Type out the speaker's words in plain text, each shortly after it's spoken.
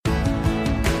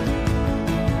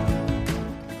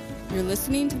You're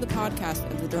listening to the podcast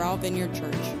of the Doral Vineyard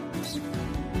Church.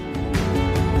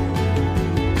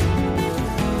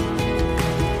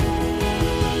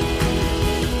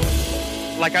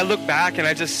 Like, I look back and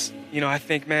I just, I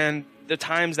think, man, the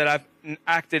times that I've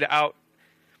acted out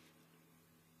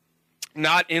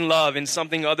not in love, in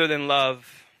something other than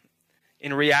love,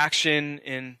 in reaction,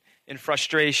 in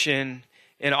frustration,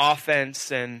 in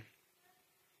offense. And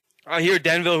I hear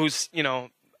Denville, who's,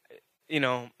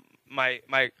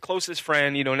 my closest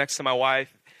friend, next to my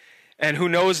wife, and who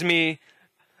knows me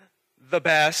the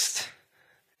best,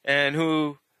 and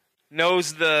who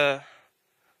knows the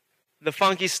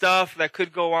funky stuff that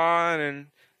could go on and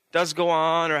does go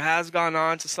on or has gone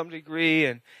on to some degree,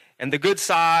 and the good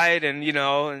side, and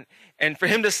and for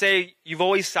him to say you've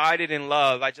always sided in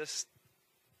love, I just,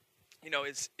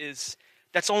 is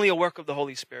that's only a work of the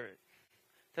Holy Spirit.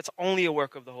 That's only a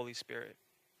work of the Holy Spirit.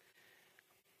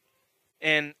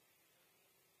 And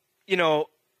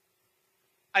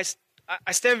I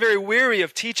stand very weary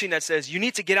of teaching that says you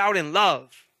need to get out in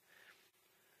love,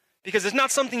 because it's not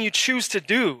something you choose to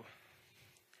do.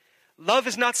 Love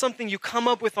is not something you come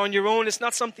up with on your own. It's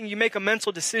not something you make a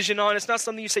mental decision on. It's not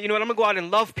something you say, I'm going to go out and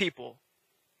love people.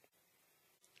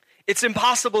 It's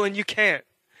impossible, and you can't.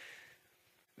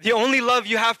 The only love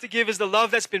you have to give is the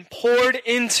love that's been poured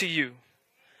into you.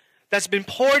 That's been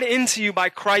poured into you by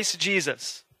Christ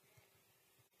Jesus.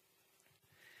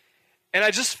 And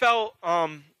I just felt,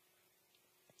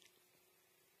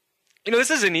 this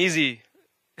isn't easy.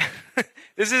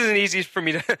 This isn't easy for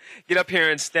me to get up here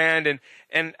and stand,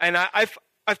 and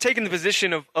I've taken the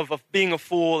position of being a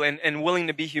fool and willing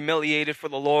to be humiliated for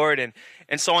the Lord and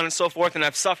so on and so forth, and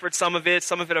I've suffered some of it.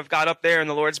 Some of it I've got up there, and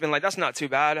the Lord's been like, that's not too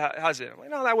bad. How's it? I'm like,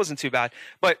 no, that wasn't too bad.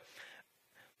 But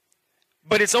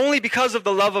it's only because of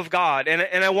the love of God,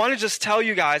 and I want to just tell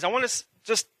you guys, I want to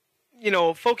just,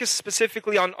 focus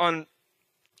specifically on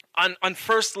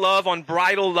first love, on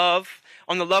bridal love,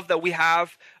 on the love that we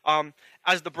have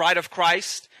as the bride of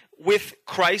Christ, with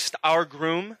Christ, our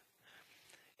groom,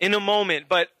 in a moment.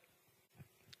 But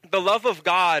the love of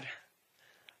God,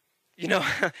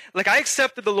 like, I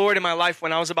accepted the Lord in my life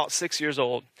when I was about 6 years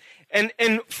old.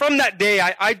 And from that day,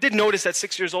 I did notice at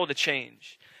 6 years old a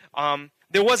change.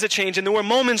 There was a change, and there were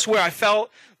moments where I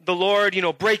felt the Lord,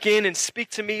 break in and speak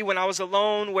to me when I was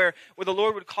alone, where the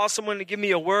Lord would call someone to give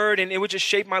me a word, and it would just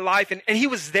shape my life, and he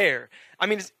was there. I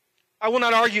mean, I will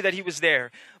not argue that he was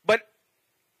there, but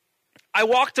I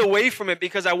walked away from it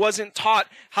because I wasn't taught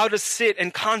how to sit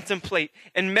and contemplate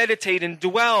and meditate and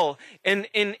dwell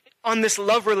on this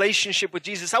love relationship with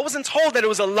Jesus. I wasn't told that it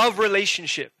was a love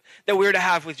relationship that we were to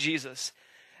have with Jesus,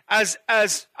 as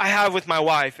I have with my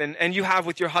wife, and you have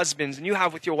with your husbands, and you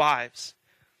have with your wives.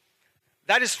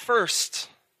 That is first.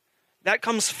 That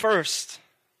comes first.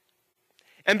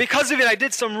 And because of it, I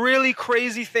did some really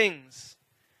crazy things.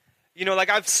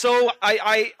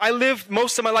 I lived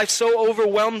most of my life so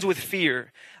overwhelmed with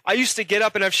fear. I used to get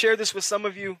up, and I've shared this with some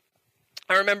of you.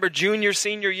 I remember junior,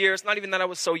 senior year. It's not even that I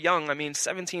was so young.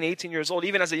 17, 18 years old,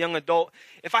 even as a young adult.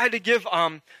 If I had to give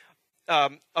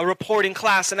a report in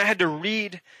class, and I had to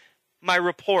read my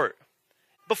report,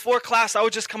 before class, I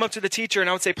would just come up to the teacher, and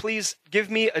I would say, please give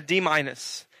me a D-,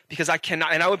 because I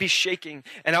cannot. And I would be shaking,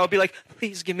 and I would be like,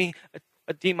 please give me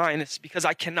a D-, because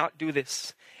I cannot do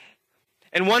this.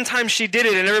 And one time she did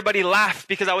it, and everybody laughed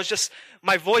because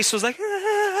my voice was like,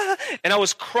 ah, and I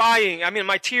was crying.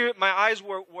 My eyes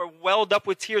were welled up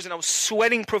with tears, and I was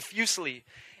sweating profusely,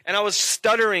 and I was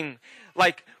stuttering.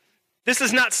 Like, this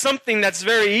is not something that's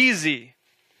very easy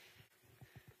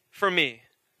for me.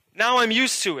 Now I'm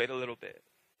used to it a little bit.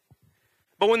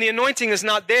 But when the anointing is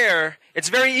not there, it's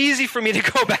very easy for me to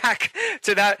go back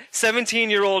to that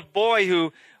 17-year-old boy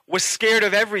who was scared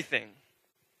of everything.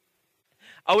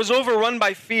 I was overrun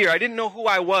by fear. I didn't know who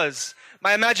I was.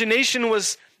 My imagination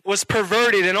was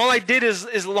perverted, and all I did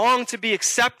is long to be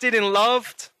accepted and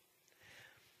loved.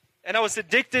 And I was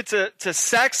addicted to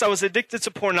sex. I was addicted to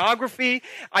pornography.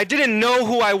 I didn't know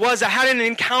who I was. I hadn't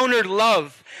encountered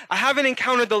love. I haven't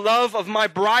encountered the love of my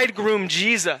bridegroom,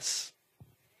 Jesus.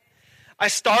 I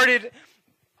started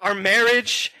our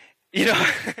marriage,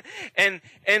 and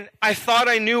I thought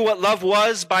I knew what love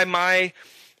was by my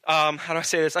how do I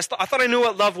say this? I thought I knew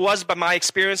what love was by my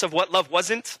experience of what love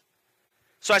wasn't.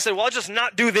 So I said, well, I'll just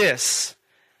not do this.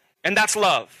 And that's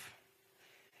love.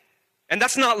 And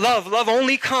that's not love. Love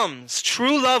only comes,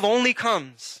 true love only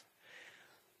comes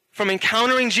from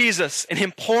encountering Jesus and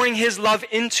him pouring his love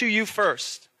into you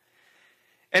first.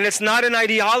 And it's not an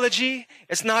ideology,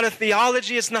 it's not a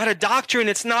theology, it's not a doctrine,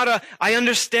 it's not a, I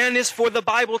understand this for the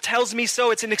Bible tells me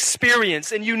so. It's an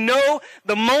experience. And you know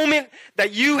the moment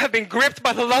that you have been gripped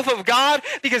by the love of God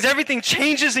because everything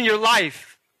changes in your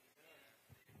life.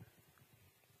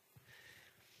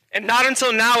 And not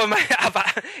until now am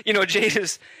I, Jade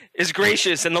is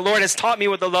gracious and the Lord has taught me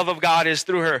what the love of God is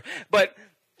through her. But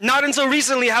not until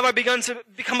recently have I begun to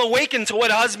become awakened to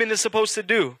what a husband is supposed to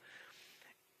do.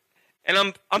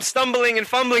 And I'm stumbling and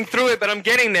fumbling through it, but I'm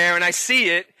getting there and I see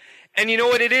it. And you know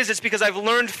what it is? It's because I've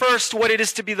learned first what it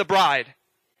is to be the bride.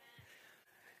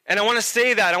 And I want to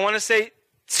say that. I want to say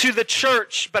to the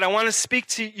church, but I want to speak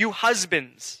to you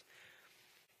husbands.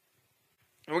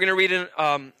 And we're going to read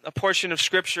a portion of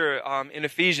scripture in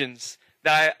Ephesians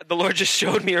that the Lord just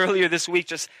showed me earlier this week,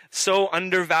 just so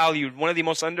undervalued. One of the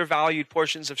most undervalued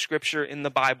portions of scripture in the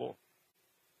Bible.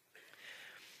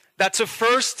 That to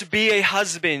first be a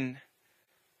husband,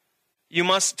 you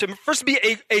must, to first be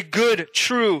a good,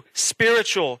 true,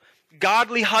 spiritual,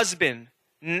 godly husband,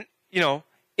 in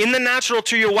the natural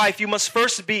to your wife, you must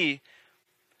first be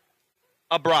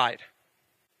a bride.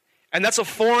 And that's a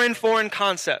foreign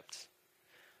concept.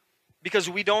 Because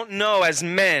we don't know as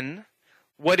men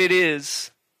what it is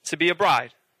to be a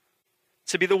bride.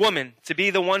 To be the woman, to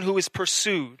be the one who is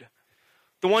pursued.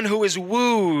 The one who is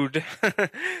wooed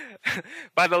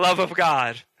by the love of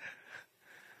God.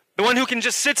 The one who can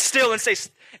just sit still and say,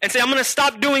 I'm going to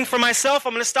stop doing for myself.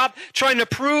 I'm going to stop trying to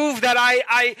prove that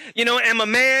I am a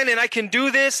man and I can do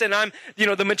this. And I'm, the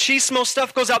machismo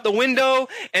stuff goes out the window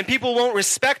and people won't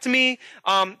respect me.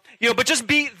 But just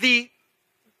be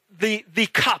the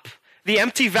cup, the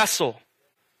empty vessel,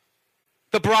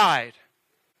 the bride.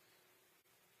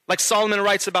 Like Solomon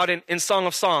writes about in Song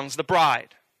of Songs, the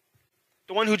bride.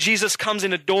 The one who Jesus comes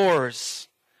and adores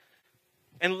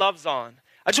and loves on.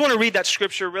 I just want to read that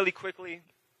scripture really quickly.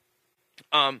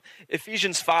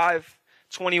 Ephesians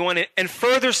 5:21. And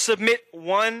further submit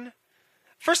one.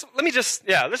 First,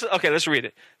 let's read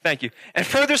it. Thank you. And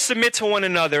further submit to one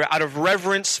another out of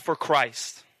reverence for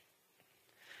Christ.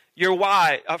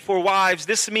 For wives,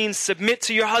 this means submit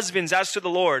to your husbands as to the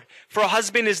Lord. For a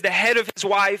husband is the head of his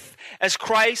wife, as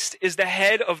Christ is the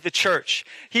head of the church.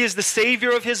 He is the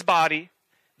Savior of his body,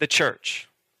 the church.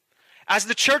 As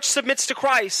the church submits to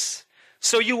Christ,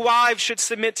 so you wives should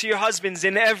submit to your husbands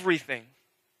in everything.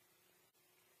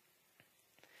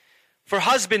 For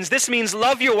husbands, this means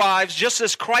love your wives just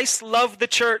as Christ loved the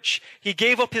church. He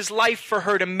gave up his life for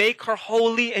her to make her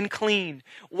holy and clean,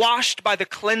 washed by the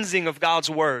cleansing of God's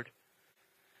word.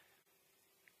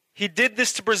 He did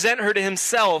this to present her to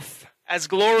himself as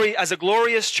a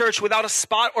glorious church without a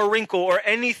spot or wrinkle or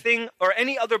anything or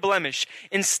any other blemish.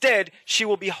 Instead, she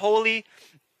will be holy.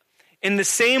 In the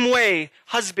same way,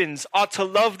 husbands ought to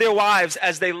love their wives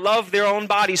as they love their own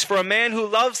bodies. For a man who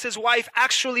loves his wife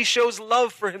actually shows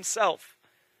love for himself.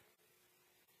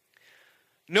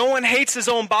 No one hates his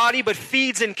own body, but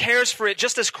feeds and cares for it,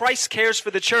 just as Christ cares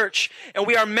for the church, and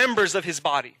we are members of his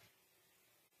body.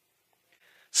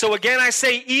 So again, I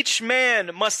say each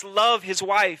man must love his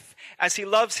wife as he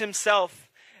loves himself,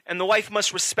 and the wife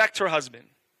must respect her husband.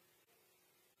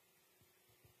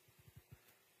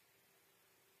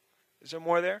 Is there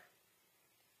more there?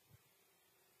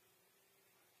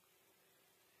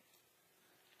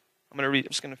 I'm going to read. I'm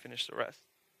just going to finish the rest.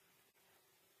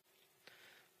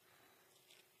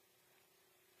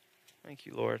 Thank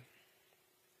you, Lord.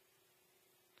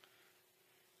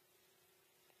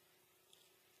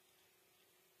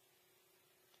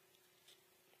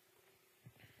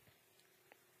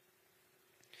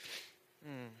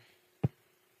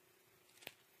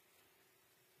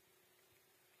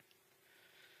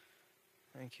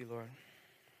 Thank you, Lord.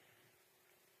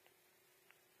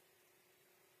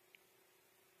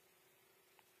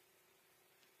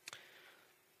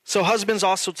 So husbands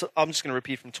also, I'm just going to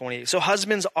repeat from 28. So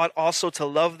husbands ought also to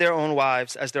love their own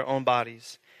wives as their own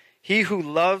bodies. He who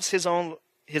loves his own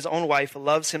wife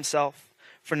loves himself.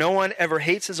 For no one ever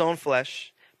hates his own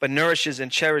flesh, but nourishes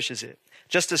and cherishes it,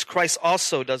 just as Christ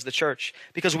also does the church,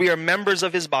 because we are members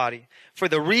of his body. For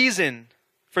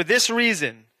this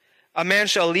reason, a man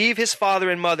shall leave his father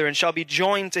and mother and shall be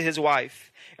joined to his wife,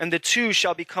 and the two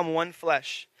shall become one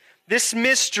flesh. This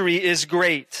mystery is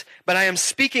great, but I am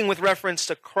speaking with reference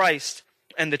to Christ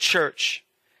and the church.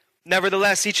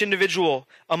 Nevertheless, each individual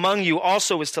among you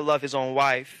also is to love his own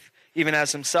wife, even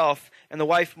as himself, and the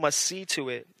wife must see to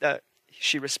it that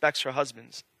she respects her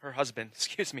husband.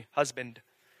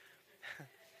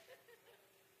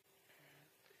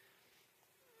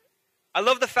 I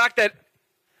love the fact that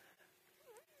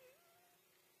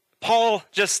Paul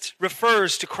just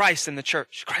refers to Christ in the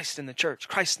church, Christ in the church,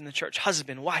 Christ in the church,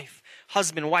 husband, wife,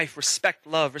 respect,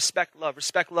 love, respect, love,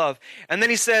 respect, love. And then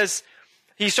he starts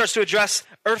to address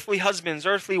earthly husbands,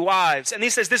 earthly wives. And he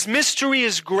says, this mystery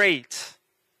is great.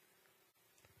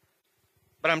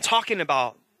 But I'm talking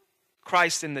about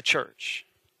Christ in the church.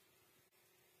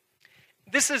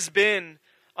 This has been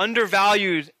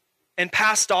undervalued and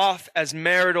passed off as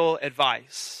marital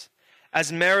advice,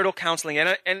 as marital counseling.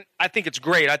 And I think it's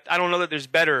great. I don't know that there's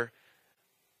better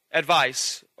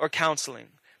advice or counseling.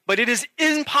 But it is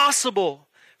impossible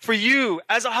for you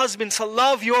as a husband to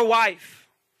love your wife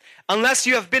unless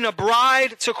you have been a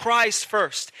bride to Christ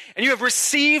first. And you have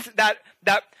received that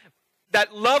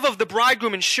love of the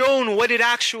bridegroom and shown what it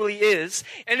actually is.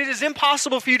 And it is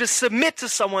impossible for you to submit to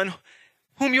someone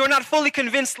whom you're not fully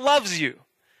convinced loves you.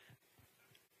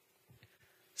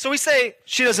 So we say,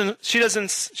 she doesn't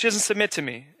submit to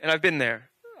me. And I've been there.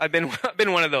 I've been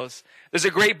one of those. There's a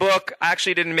great book. I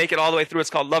actually didn't make it all the way through. It's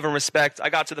called Love and Respect. I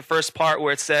got to the first part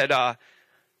where it said,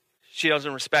 she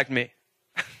doesn't respect me.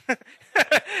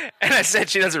 And I said,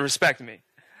 she doesn't respect me.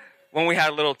 When we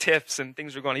had little tiffs and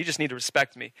things were going on, you just need to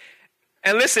respect me.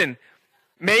 And listen,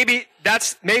 maybe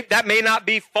that may not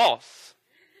be false.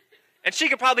 And she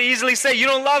could probably easily say, you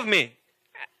don't love me.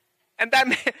 And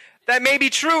that may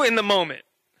be true in the moment.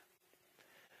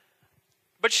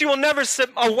 But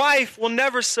a wife will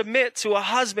never submit to a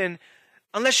husband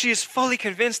unless she is fully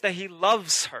convinced that he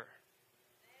loves her.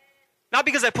 Not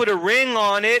because I put a ring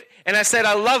on it and I said,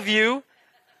 I love you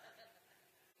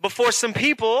before some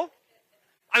people.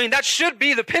 I mean, that should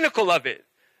be the pinnacle of it.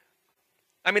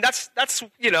 I mean, that's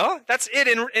it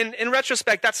in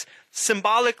retrospect. That's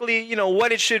symbolically,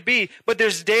 what it should be. But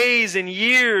there's days and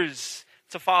years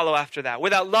to follow after that, where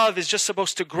that love is just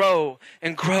supposed to grow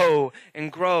and grow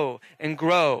and grow and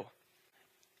grow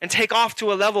and take off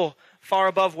to a level far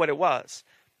above what it was.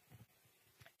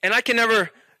 And I can never,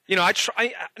 I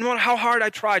try, no matter how hard I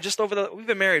try, we've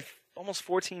been married almost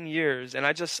 14 years, and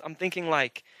I'm thinking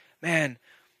like, man,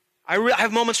 I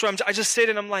have moments where I just sit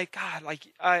and I'm like, God, like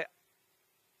I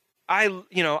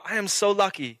am so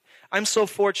lucky. I'm so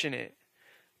fortunate.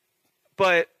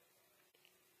 But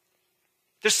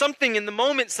there's something in the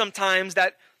moment sometimes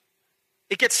that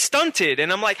it gets stunted.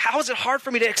 And I'm like, how is it hard for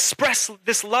me to express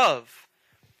this love?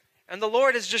 And the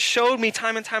Lord has just showed me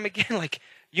time and time again, like,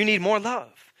 you need more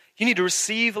love. You need to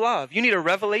receive love. You need a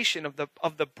revelation of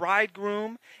the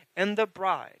bridegroom and the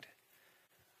bride.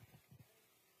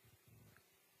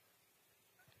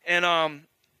 And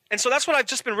so that's what I've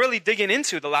just been really digging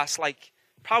into the last,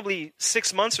 probably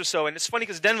 6 months or so. And it's funny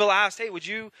because Denville asked, hey, would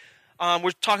you,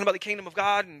 we're talking about the kingdom of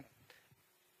God, and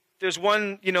there's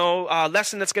one,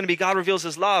 lesson that's going to be God reveals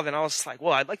his love. And I was like,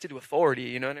 well, I'd like to do authority,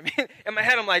 you know what I mean? In my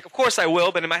head, I'm like, of course I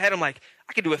will. But in my head, I'm like,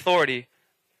 I could do authority,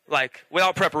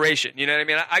 without preparation. You know what I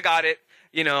mean? I got it.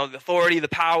 The authority, the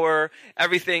power,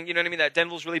 everything, you know what I mean, that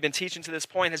Denville's really been teaching to this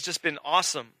point has just been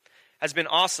awesome.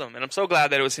 And I'm so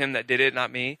glad that it was him that did it,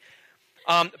 not me.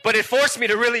 But it forced me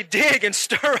to really dig and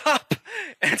stir up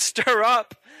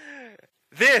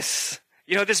this,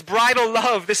 this bridal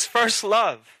love, this first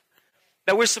love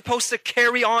that we're supposed to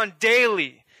carry on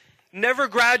daily, never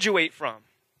graduate from.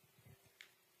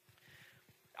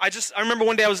 I remember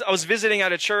one day I was visiting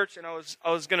at a church, and I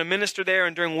was going to minister there,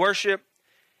 and during worship,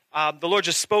 the Lord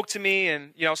just spoke to me,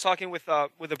 and I was talking with a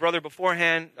brother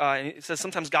beforehand, and he says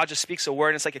sometimes God just speaks a word,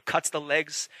 and it's like it cuts the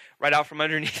legs right out from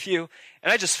underneath you.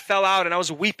 And I just fell out, and I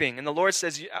was weeping. And the Lord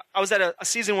says, I was at a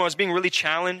season where I was being really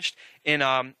challenged in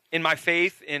my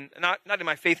faith, in not in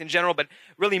my faith in general, but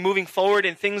really moving forward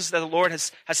in things that the Lord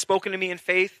has spoken to me in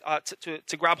faith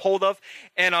to grab hold of.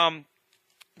 And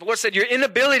the Lord said, your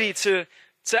inability to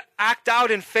act out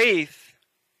in faith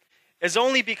is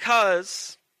only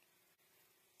because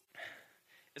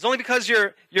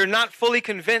you're not fully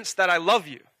convinced that I love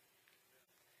you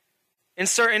in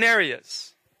certain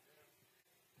areas.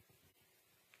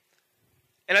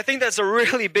 And I think that's a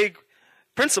really big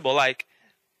principle.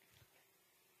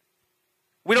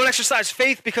 We don't exercise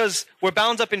faith because we're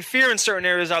bound up in fear in certain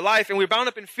areas of our life, and we're bound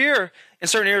up in fear in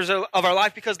certain areas of our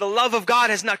life because the love of God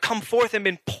has not come forth and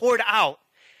been poured out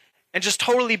and just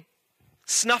totally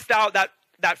snuffed out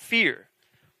that fear.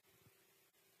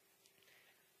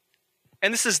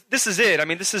 And this is it. I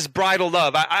mean, this is bridal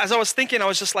love. As I was thinking, I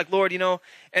was just like, Lord,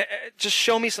 just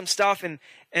show me some stuff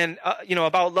and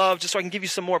about love, just so I can give you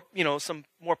some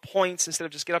more points instead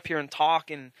of just get up here and talk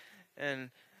and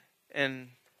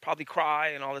probably cry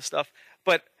and all this stuff.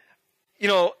 But,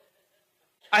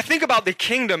 I think about the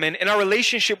kingdom and our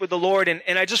relationship with the Lord,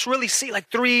 and I just really see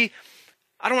three,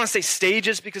 I don't want to say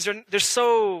stages because they're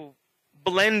so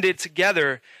blended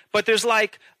together, but there's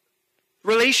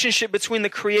relationship between the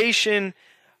creation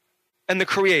and the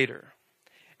Creator.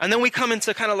 And then we come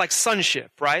into kind of like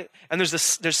sonship, right? And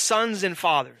there's sons and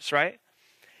fathers, right?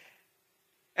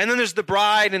 And then there's the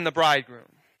bride and the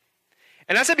bridegroom.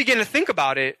 And as I begin to think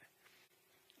about it,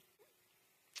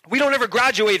 we don't ever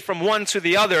graduate from one to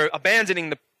the other,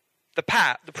 abandoning the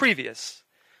previous.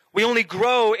 We only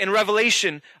grow in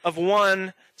revelation of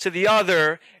one to the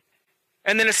other.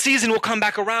 And then a season will come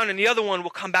back around and the other one will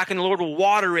come back and the Lord will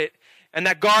water it. And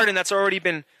that garden that's already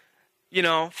been,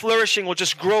 flourishing will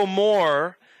just grow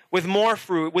more with more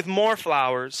fruit, with more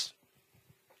flowers,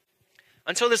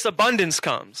 until this abundance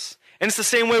comes. And it's the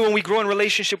same way when we grow in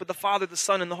relationship with the Father, the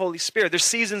Son, and the Holy Spirit. There's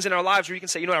seasons in our lives where you can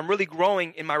say, I'm really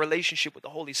growing in my relationship with the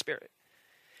Holy Spirit.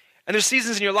 And there's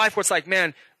seasons in your life where it's like,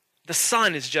 man,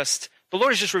 the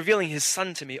Lord is just revealing his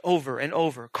Son to me over and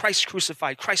over. Christ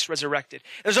crucified, Christ resurrected.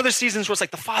 There's other seasons where it's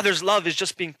like the Father's love is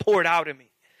just being poured out in me.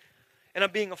 And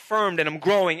I'm being affirmed and I'm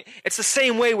growing. It's the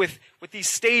same way with these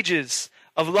stages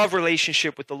of love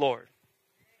relationship with the Lord.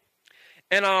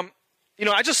 And,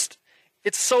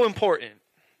 it's so important.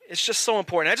 It's just so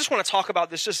important. I just want to talk about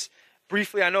this just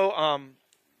briefly. I know, I'm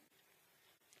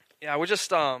just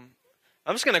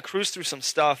going to cruise through some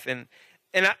stuff. And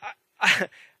I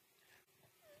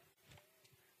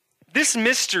this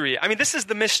mystery, this is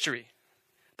the mystery.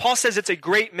 Paul says it's a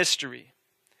great mystery.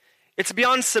 It's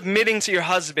beyond submitting to your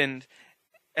husband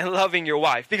and loving your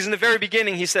wife. Because in the very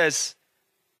beginning, he says,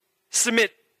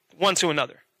 submit one to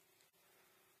another.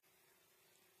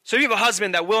 So if you have a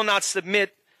husband that will not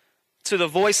submit to the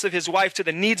voice of his wife, to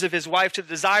the needs of his wife, to the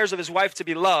desires of his wife to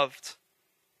be loved,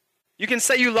 you can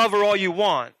say you love her all you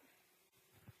want,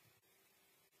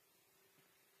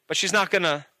 but she's not going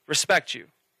to respect you.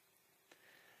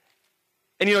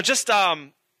 And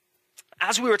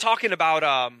as we were talking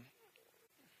about,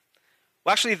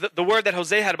 the word that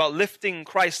Jose had about lifting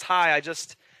Christ high,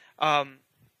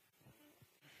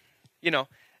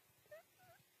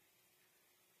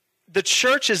 the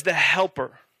church is the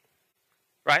helper,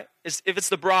 right? If it's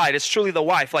the bride, it's truly the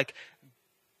wife. Like,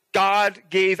 God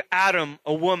gave Adam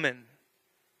a woman.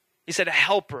 He said a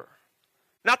helper.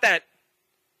 Not that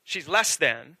she's less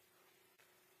than,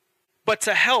 but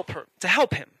to help her, to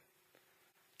help him,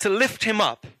 to lift him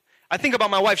up. I think about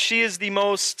my wife. She is the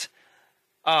most,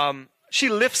 she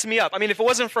lifts me up. If it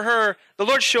wasn't for her, the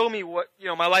Lord showed me what,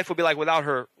 my life would be like without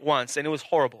her once, and it was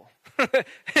horrible.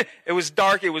 It was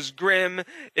dark, it was grim,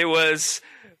 it was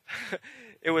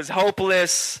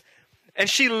hopeless. And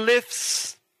she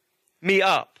lifts me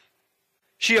up.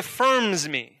 She affirms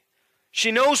me.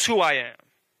 She knows who I am.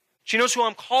 She knows who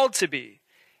I'm called to be.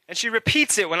 And she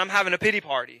repeats it when I'm having a pity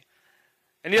party.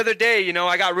 And the other day,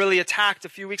 I got really attacked a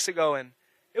few weeks ago, and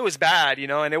it was bad,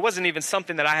 and it wasn't even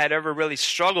something that I had ever really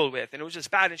struggled with. And it was just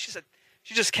bad. And she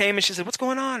just came and she said, what's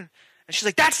going on? And she's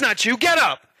like, that's not you, get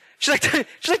up. She's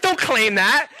like, don't claim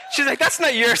that. She's like, that's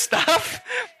not your stuff.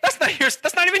 That's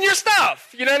not even your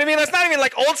stuff. You know what I mean? That's not even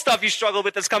like old stuff you struggle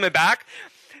with that's coming back.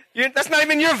 That's not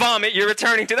even your vomit you're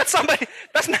returning to. That's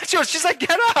not yours. She's like,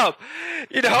 get up.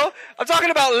 I'm talking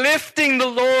about lifting the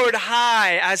Lord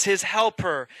high as his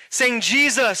helper. Saying,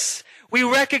 Jesus, we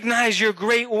recognize your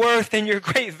great worth and your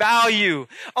great value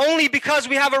only because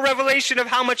we have a revelation of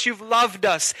how much you've loved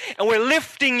us. And we're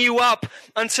lifting you up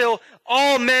until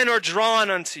all men are drawn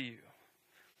unto you.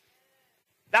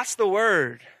 That's the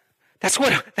word. That's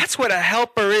what a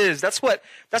helper is. That's what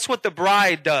the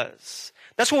bride does.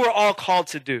 That's what we're all called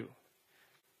to do.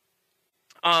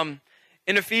 In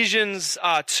Ephesians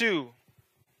 2,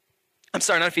 not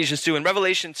Ephesians 2, in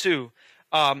Revelation 2,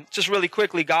 just really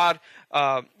quickly, God,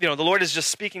 the Lord is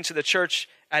just speaking to the church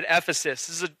at Ephesus.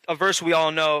 This is a verse we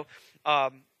all know.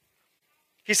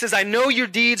 He says, I know your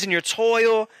deeds and your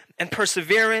toil and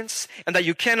perseverance, and that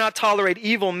you cannot tolerate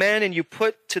evil men, and you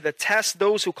put to the test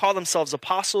those who call themselves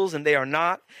apostles, and they are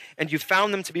not, and you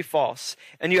found them to be false.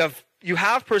 And you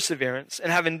have perseverance,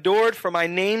 and have endured for my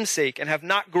name's sake, and have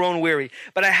not grown weary.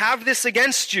 But I have this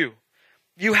against you.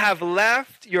 You have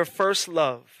left your first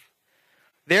love.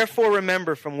 Therefore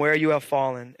remember from where you have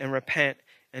fallen, and repent,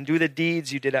 and do the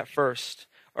deeds you did at first.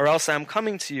 Or else I am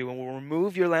coming to you, and will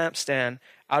remove your lampstand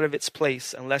out of its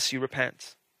place, unless you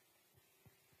repent.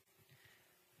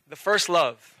 The first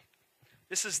love.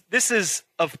 This is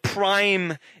of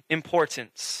prime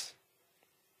importance.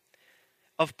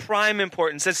 Of prime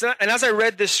importance. And as I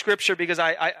read this scripture, because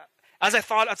as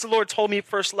the Lord told me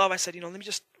first love, I said, let me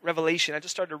just, Revelation, I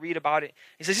just started to read about it.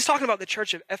 He says, he's talking about the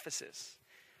church of Ephesus.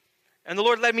 And the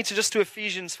Lord led me to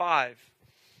Ephesians 5.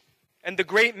 And the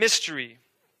great mystery.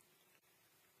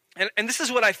 And this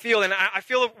is what I feel, and I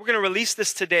feel we're going to release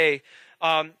this today.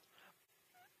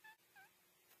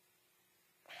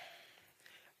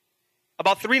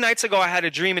 about 3 nights ago, I had a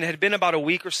dream, and it had been about a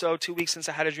week or so, 2 weeks since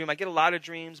I had a dream. I get a lot of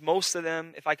dreams. Most of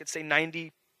them, if I could say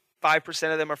 95%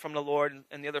 of them are from the Lord,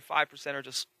 and the other 5% are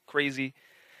just crazy.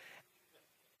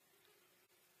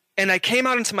 And I came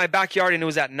out into my backyard, and it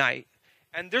was at night.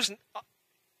 And there's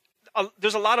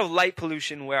a lot of light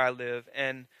pollution where I live,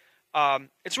 and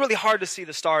it's really hard to see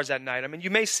the stars at night. I mean, you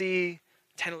may see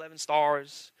 10, 11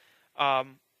 stars. The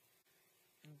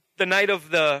night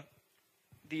of the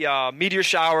meteor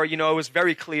shower, it was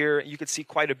very clear. You could see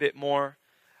quite a bit more,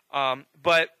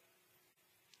 but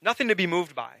nothing to be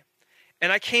moved by.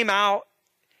 And I came out,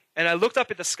 and I looked up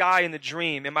at the sky in the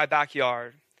dream in my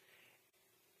backyard,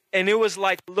 and it was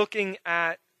like looking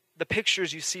at the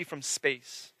pictures you see from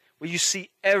space, where you see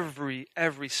every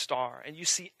star, and you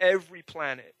see every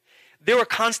planet. There were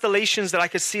constellations that I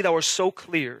could see that were so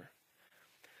clear.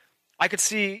 I could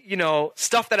see,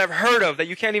 stuff that I've heard of that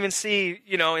you can't even see,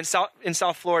 in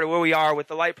South Florida where we are with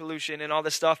the light pollution and all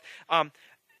this stuff.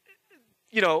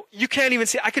 You can't even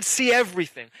see. I could see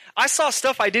everything. I saw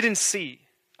stuff I didn't see,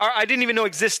 or I didn't even know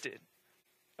existed.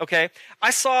 Okay?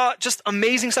 I saw just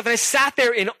amazing stuff, and I sat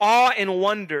there in awe and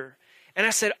wonder. And I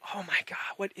said, oh my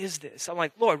God, what is this? I'm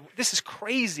like, Lord, this is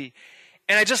crazy.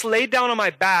 And I just laid down on my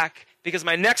back because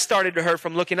my neck started to hurt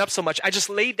from looking up so much. I just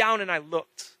laid down and I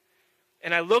looked.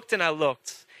 And I looked and I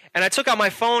looked. And I took out my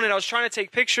phone and I was trying to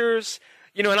take pictures,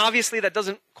 and obviously that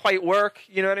doesn't quite work,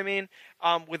 you know what I mean,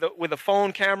 with a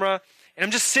phone camera. And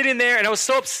I'm just sitting there, and I was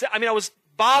so upset. I mean, I was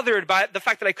bothered by the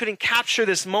fact that I couldn't capture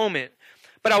this moment.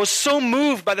 But I was so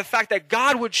moved by the fact that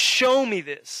God would show me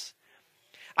this.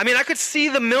 I mean, I could see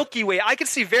the Milky Way. I could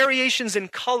see variations in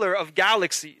color of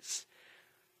galaxies.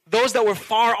 Those that were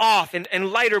far off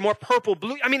and lighter, more purple,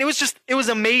 blue. I mean, it was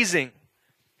amazing.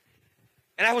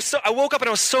 And I woke up and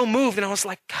I was so moved, and I was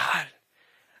like, God.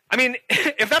 I mean,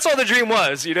 if that's all the dream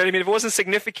was, you know what I mean? If it wasn't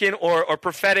significant or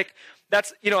prophetic,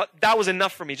 that was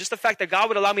enough for me. Just the fact that God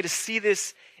would allow me to see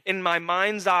this in my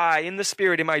mind's eye, in the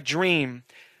spirit, in my dream,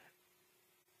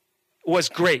 was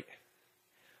great.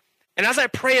 And as I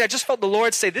prayed, I just felt the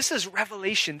Lord say, this is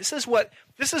revelation. This is what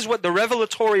the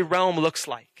revelatory realm looks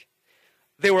like.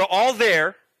 They were all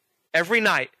there every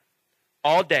night,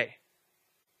 all day.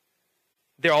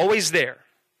 They're always there.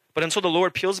 But until the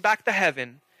Lord peels back the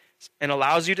heaven and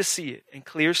allows you to see it and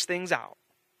clears things out,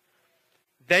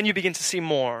 then you begin to see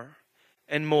more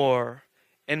and more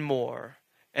and more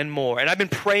and more. And I've been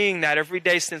praying that every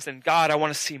day since then. God, I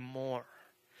want to see more.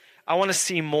 I want to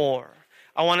see more.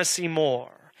 I want to see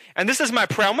more. And this is my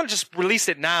prayer. I'm going to just release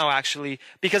it now, actually,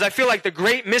 because I feel like the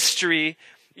great mystery,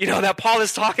 that Paul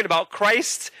is talking about,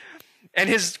 Christ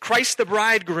the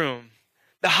bridegroom,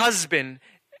 the husband,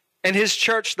 and his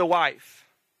church, the wife,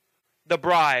 the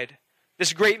bride,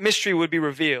 this great mystery would be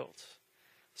revealed.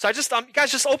 So I just, you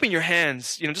guys, just open your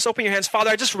hands. Just open your hands. Father,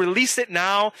 I just release it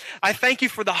now. I thank you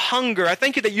for the hunger. I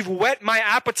thank you that you've whet my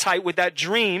appetite with that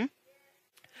dream.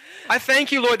 I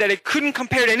thank you, Lord, that it couldn't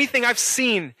compare to anything I've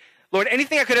seen. Lord,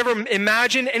 anything I could ever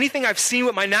imagine, anything I've seen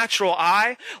with my natural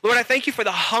eye. Lord, I thank you for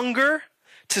the hunger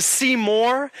to see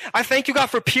more. I thank you, God,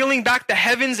 for peeling back the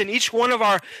heavens in each one of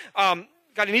our,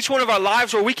 God, in each one of our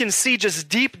lives where we can see just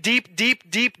deep, deep, deep,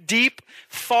 deep, deep,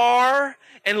 far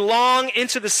and long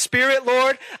into the Spirit,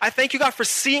 Lord. I thank you, God, for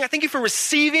seeing. I thank you for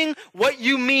receiving what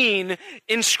you mean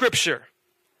in Scripture.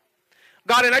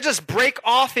 God, and I just break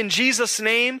off in Jesus'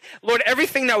 name, Lord,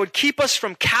 everything that would keep us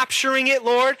from capturing it,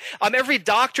 Lord. Every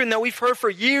doctrine that we've heard for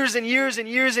years and years and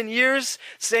years and years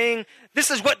saying, this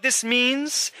is what this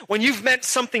means, when you've meant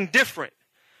something different.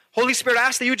 Holy Spirit, I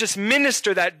ask that you just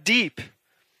minister that deep.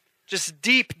 Just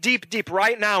deep, deep, deep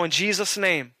right now in Jesus'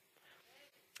 name.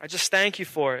 I just thank you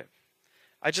for it.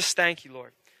 I just thank you,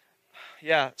 Lord.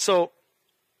 Yeah, so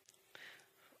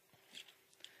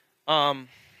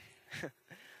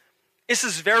this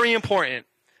is very important.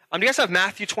 Do you guys have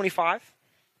Matthew 25?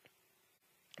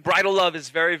 Bridal love is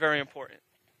very, very important.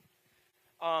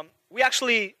 We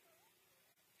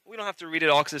don't have to read it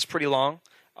all because it's pretty long.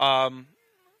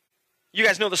 You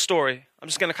guys know the story. I'm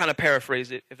just going to kind of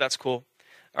paraphrase it, if that's cool.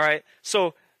 All right,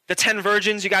 so the 10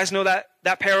 virgins, you guys know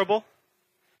that parable?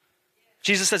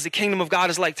 Jesus says the kingdom of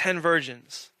God is like 10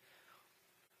 virgins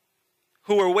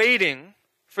who were waiting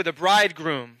for the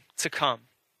bridegroom to come.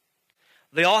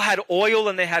 They all had oil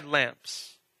and they had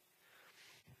lamps.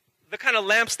 The kind of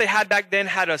lamps they had back then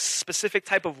had a specific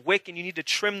type of wick, and you need to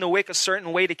trim the wick a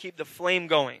certain way to keep the flame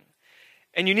going.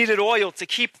 And you needed oil to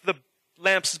keep the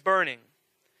lamps burning.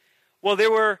 Well,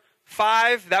 there were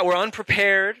 5 that were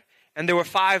unprepared, and there were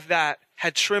 5 that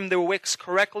had trimmed their wicks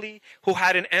correctly, who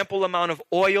had an ample amount of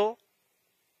oil.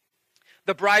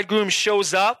 The bridegroom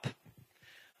shows up.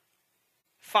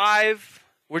 5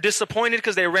 were disappointed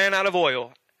because they ran out of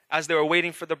oil as they were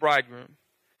waiting for the bridegroom.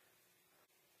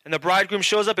 And the bridegroom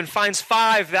shows up and finds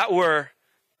 5 that were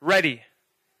ready,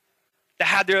 that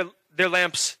had their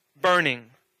lamps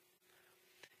burning.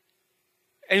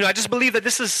 And I just believe that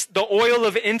this is the oil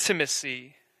of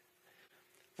intimacy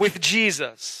with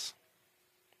Jesus.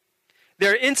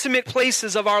 There are intimate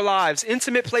places of our lives,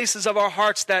 intimate places of our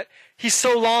hearts that he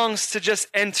so longs to just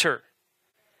enter,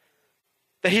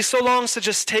 that he so longs to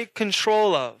just take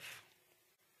control of.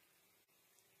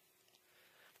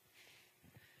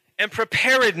 And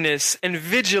preparedness and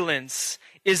vigilance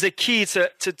is a key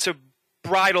to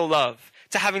bridal love,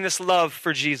 to having this love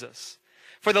for Jesus.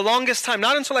 For the longest time,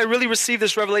 not until I really received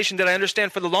this revelation did I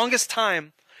understand, for the longest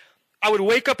time, I would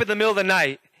wake up in the middle of the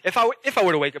night, if I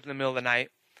were to wake up in the middle of the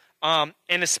night,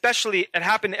 and especially it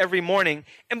happened every morning,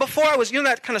 and before I was,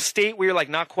 that kind of state where you're like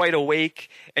not quite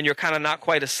awake, and you're kind of not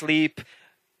quite asleep,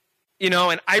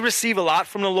 and I receive a lot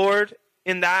from the Lord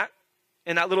in that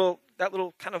little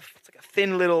kind of, it's like a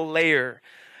thin little layer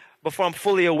before I'm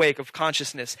fully awake of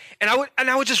consciousness. And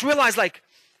I would just realize, like,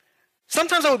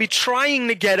 sometimes I would be trying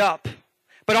to get up,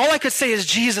 but all I could say is,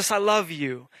 Jesus, I love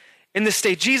you in this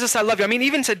state. Jesus, I love you. I mean,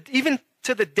 even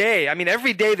to the day,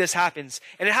 every day this happens.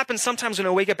 And it happens sometimes when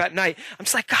I wake up at night. I'm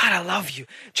just like, God, I love you.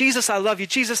 Jesus, I love you.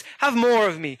 Jesus, have more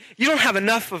of me. You don't have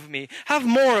enough of me. Have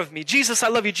more of me. Jesus, I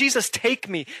love you. Jesus, take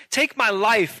me. Take my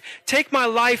life. Take my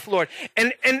life, Lord.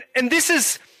 And this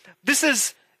is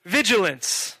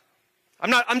vigilance.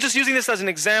 I'm just using this as an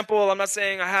example. I'm not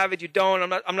saying I have it, you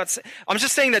don't. I'm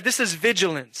just saying that this is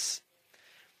vigilance.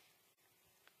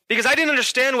 Because I didn't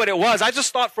understand what it was. I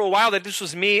just thought for a while that this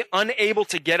was me unable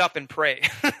to get up and pray.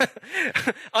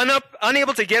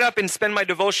 Unable to get up and spend my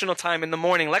devotional time in the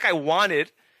morning like I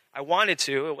wanted. I wanted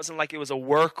to. It wasn't like it was a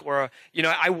work or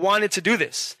I wanted to do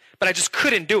this. But I just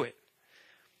couldn't do it.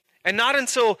 And not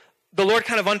until the Lord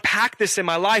kind of unpacked this in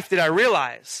my life did I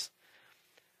realize.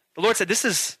 The Lord said, this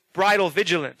is bridal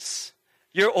vigilance.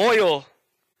 Your oil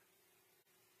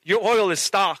is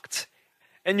stocked.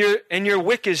 And your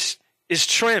wick is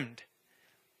trimmed.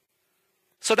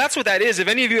 So that's what that is. If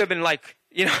any of you have been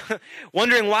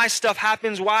wondering why stuff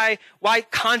happens, why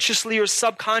consciously or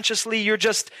subconsciously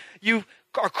you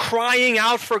are crying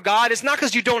out for God, it's not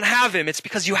because you don't have him, it's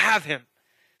because you have him.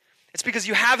 It's because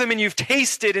you have him and you've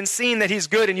tasted and seen that he's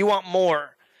good and you want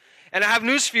more. And I have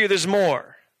news for you, there's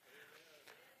more.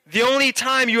 The only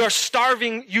time you are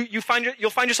starving, you'll find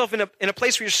yourself in a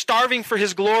place where you're starving for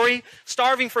his glory,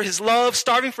 starving for his love,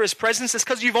 starving for his presence, is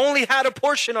because you've only had a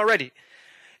portion already.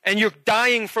 And you're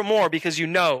dying for more because you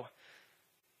know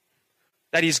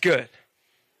that he's good.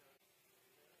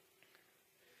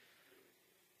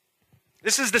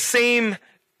 I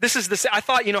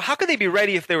thought, how could they be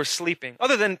ready if they were sleeping?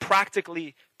 Other than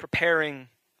practically preparing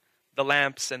the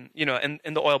lamps and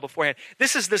the oil beforehand.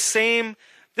 This is the same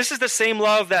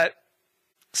love that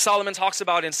Solomon talks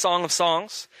about in Song of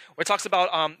Songs, where it talks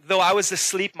about, though I was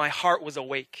asleep, my heart was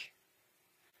awake.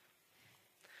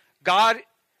 God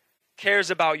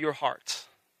cares about your heart.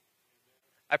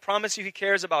 I promise you he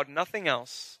cares about nothing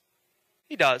else.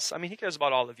 He does. He cares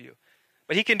about all of you.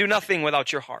 But he can do nothing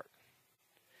without your heart.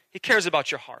 He cares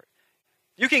about your heart.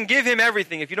 You can give him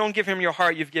everything. If you don't give him your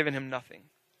heart, you've given him nothing.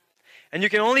 And you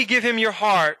can only give him your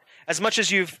heart as much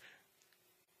as you've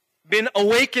been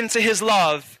awakened to his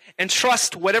love and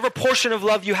trust whatever portion of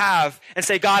love you have and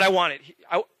say, God, I want it.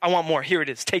 I want more. Here it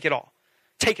is. Take it all.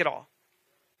 Take it all.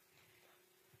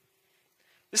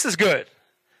 This is good.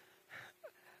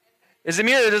 Is it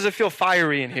me or does it feel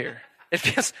fiery in here? It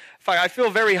feels fire. I feel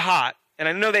very hot, and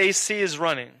I know the AC is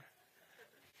running.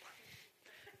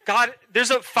 God,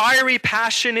 there's a fiery,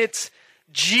 passionate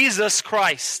Jesus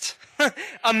Christ.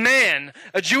 A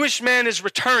Jewish man is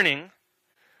returning.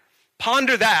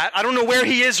 Ponder that. I don't know where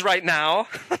he is right now.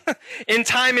 In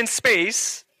time and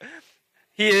space.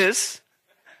 He is.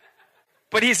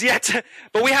 But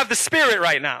but we have the Spirit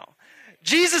right now.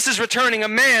 Jesus is returning, a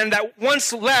man that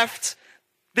once left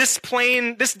this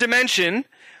plane, this dimension,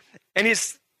 and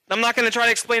I'm not going to try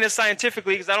to explain it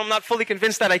scientifically because I'm not fully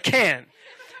convinced that I can.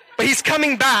 But he's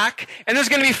coming back, and there's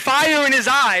going to be fire in his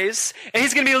eyes, and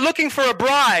he's going to be looking for a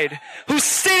bride who's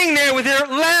sitting there with her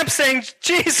lamp saying,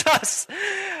 Jesus,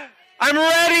 I'm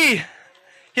ready.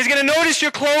 He's going to notice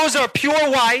your clothes are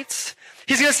pure white.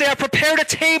 He's going to say, I prepared a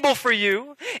table for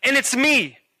you, and it's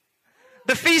me.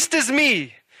 The feast is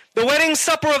me. The wedding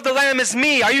supper of the Lamb is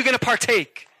me. Are you going to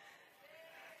partake?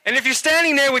 And if you're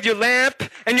standing there with your lamp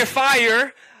and your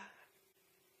fire,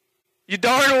 you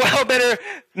darn well better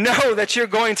know that you're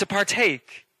going to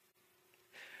partake.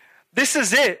 This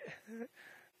is it.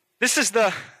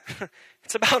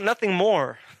 It's about nothing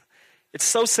more. It's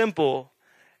so simple.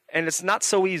 And it's not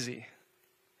so easy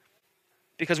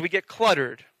because we get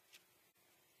cluttered.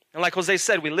 And like Jose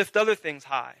said, we lift other things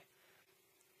high.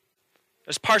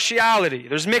 There's partiality,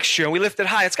 there's mixture, and we lift it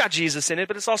high. It's got Jesus in it,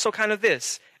 but it's also kind of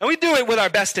this. And we do it with our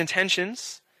best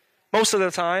intentions most of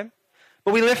the time,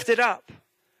 but we lift it up.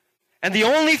 And the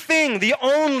only thing, the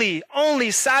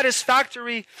only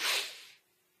satisfactory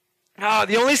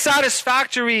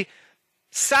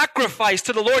sacrifice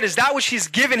to the Lord is that which he's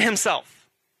given himself.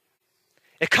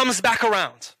 It comes back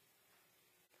around.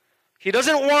 He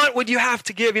doesn't want what you have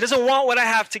to give. He doesn't want what I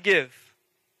have to give.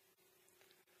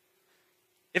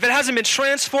 If it hasn't been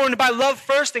transformed by love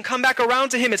first and come back around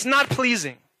to him, it's not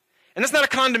pleasing. And that's not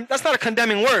a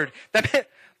condemning word.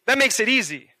 That makes it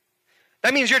easy.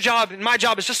 That means your job and my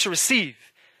job is just to receive.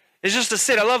 It's just to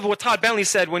sit. I love what Todd Bentley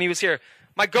said when he was here.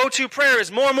 My go-to prayer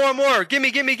is more, more, more.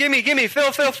 Gimme, gimme, gimme, gimme.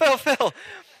 Fill, fill, fill, fill.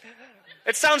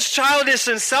 It sounds childish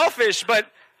and selfish,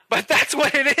 but that's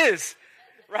what it is,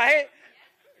 right?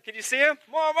 Can you see him?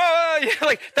 More, more. You're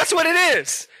like, that's what it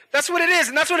is. That's what it is.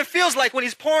 And that's what it feels like when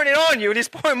he's pouring it on you and he's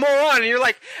pouring more on. And you're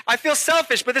like, I feel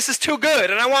selfish, but this is too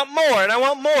good. And I want more and I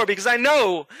want more because I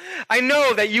know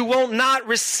that you will not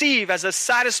receive as a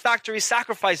satisfactory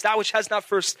sacrifice that which has not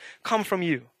first come from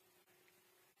you.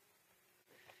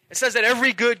 It says that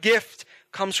every good gift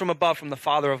comes from above, from the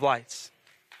Father of lights.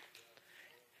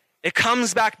 It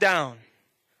comes back down.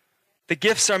 The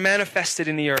gifts are manifested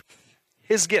in the earth.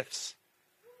 His gifts.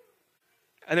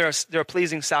 And they're a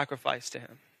pleasing sacrifice to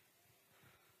him.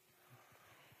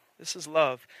 This is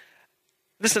love.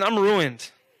 Listen, I'm ruined.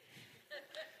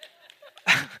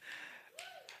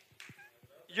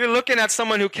 You're looking at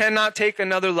someone who cannot take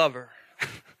another lover.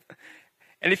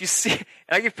 And if you see, and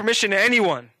I give permission to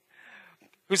anyone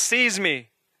who sees me,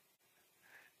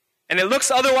 and it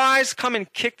looks otherwise, come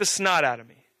and kick the snot out of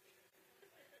me.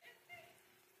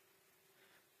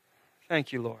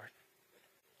 Thank you, Lord.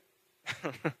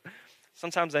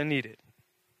 Sometimes I need it.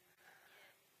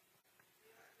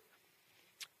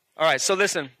 All right, so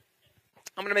listen.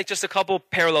 I'm going to make just a couple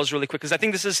parallels really quick because I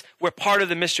think this is where part of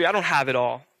the mystery, I don't have it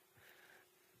all.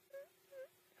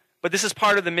 But this is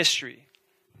part of the mystery.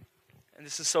 And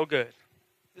this is so good.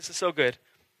 This is so good.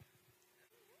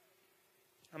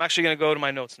 I'm actually going to go to my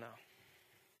notes now.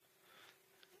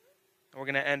 And we're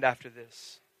going to end after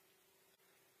this.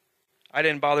 I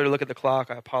didn't bother to look at the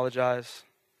clock. I apologize.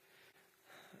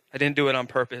 I didn't do it on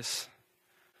purpose.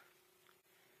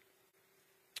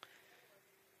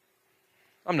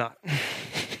 I'm not.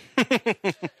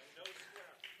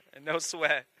 No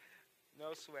sweat.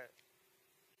 No sweat.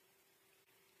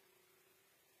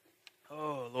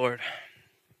 Oh, Lord.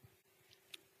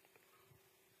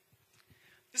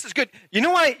 This is good. You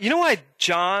know why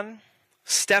John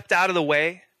stepped out of the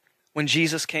way when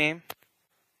Jesus came?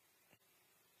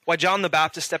 Why John the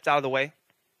Baptist stepped out of the way?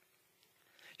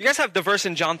 You guys have the verse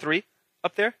in John 3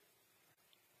 up there?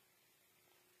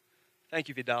 Thank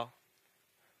you, Vidal.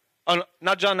 Oh, no,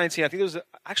 not John 19. I think it was,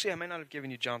 actually, I might not have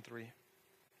given you John 3.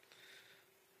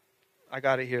 I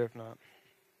got it here if not.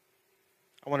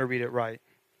 I want to read it right.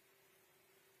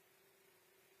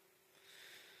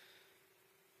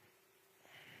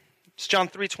 It's John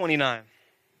 3:29.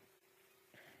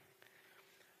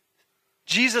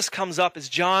 Jesus comes up as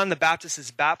John the Baptist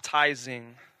is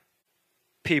baptizing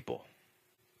people.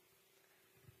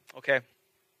 Okay?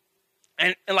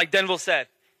 And like Denville said,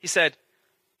 he said,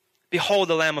 behold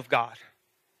the Lamb of God.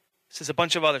 This is a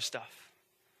bunch of other stuff.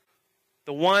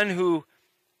 The one who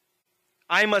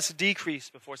I must decrease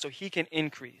before so he can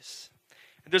increase.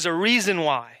 And there's a reason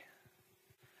why.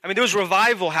 I mean, there was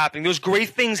revival happening. There was great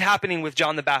things happening with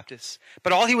John the Baptist.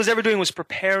 But all he was ever doing was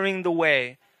preparing the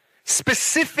way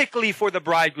specifically for the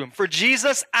bridegroom, for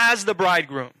Jesus as the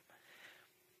bridegroom.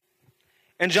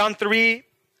 And John 3:29,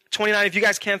 if you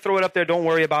guys can't throw it up there, don't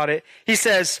worry about it. He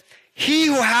says, he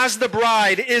who has the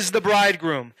bride is the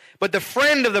bridegroom, but the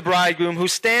friend of the bridegroom who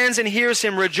stands and hears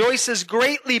him rejoices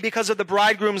greatly because of the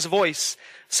bridegroom's voice.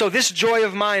 So this joy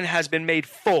of mine has been made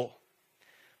full.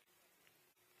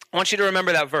 I want you to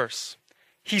remember that verse.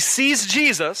 He sees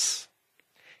Jesus,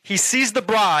 he sees the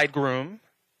bridegroom,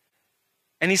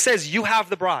 and he says, you have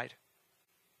the bride.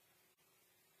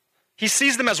 He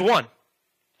sees them as one.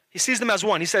 He sees them as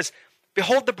one. He says,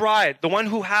 behold the bride. The one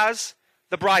who has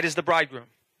the bride is the bridegroom.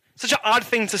 Such an odd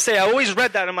thing to say. I always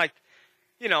read that. I'm like,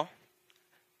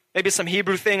 maybe it's some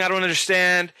Hebrew thing I don't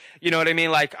understand. You know what I mean?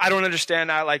 Like, I don't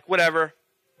understand that. Like, whatever.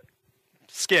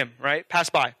 Skim, right? Pass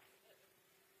by.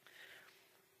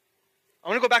 I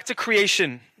want to go back to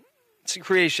creation.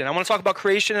 I want to talk about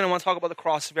creation and I want to talk about the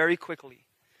cross very quickly.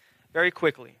 Very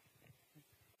quickly.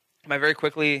 Am I very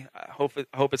quickly? I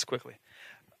hope it's quickly.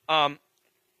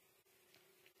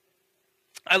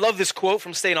 I love this quote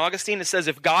from St. Augustine. It says,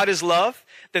 if God is love,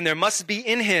 then there must be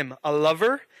in him a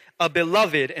lover, a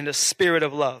beloved, and a spirit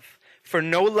of love. For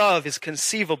no love is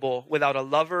conceivable without a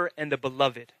lover and a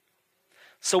beloved.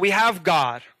 So we have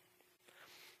God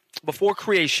before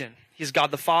creation. He's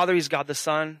God the Father, he's God the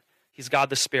Son, he's God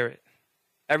the Spirit.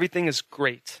 Everything is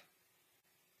great.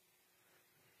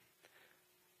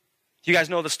 You guys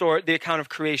know the story, the account of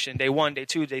creation. Day 1, day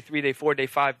 2, day 3, day 4, day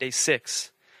 5, day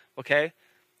 6. Okay?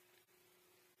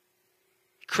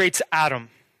 Creates Adam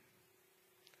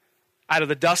out of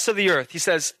the dust of the earth. He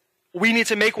says, we need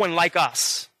to make one like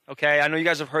us. Okay? I know you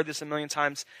guys have heard this a million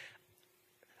times.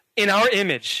 In our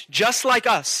image, just like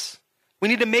us. We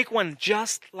need to make one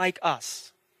just like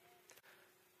us.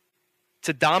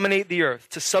 To dominate the earth,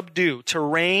 to subdue, to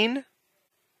reign,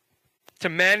 to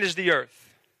manage the earth.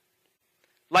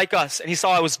 Like us. And he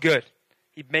saw it was good.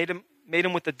 He made him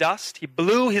with the dust. He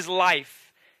blew his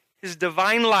life, his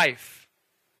divine life,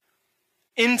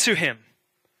 into him,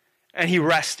 and he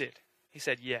rested. He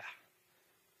said, yeah,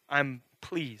 I'm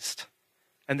pleased,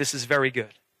 and this is very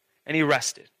good. And he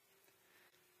rested.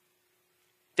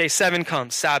 Day 7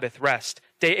 comes, Sabbath, rest.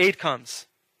 Day 8 comes.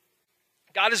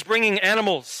 God is bringing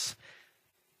animals,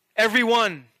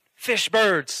 everyone, fish,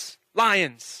 birds,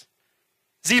 lions,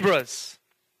 zebras,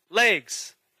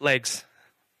 legs.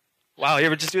 Wow, you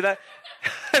ever just do that?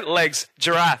 Legs,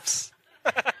 giraffes.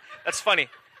 That's funny.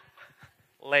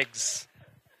 Legs.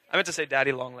 I meant to say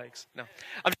daddy long legs. No,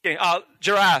 I'm just kidding.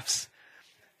 Giraffes.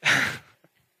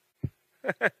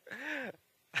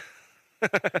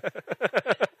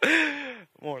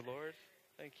 More, Lord.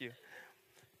 Thank you.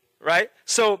 Right?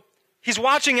 So he's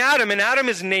watching Adam, and Adam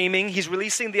is naming. He's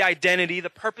releasing the identity, the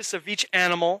purpose of each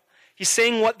animal. He's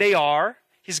saying what they are.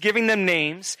 He's giving them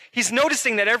names. He's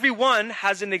noticing that every one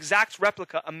has an exact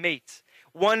replica, a mate.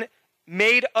 One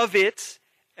made of it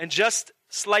and just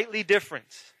slightly different.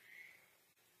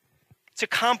 To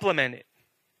complement it.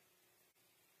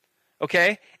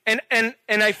 Okay? And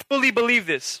I fully believe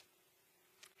this.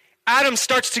 Adam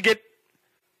starts to get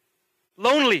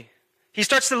lonely. He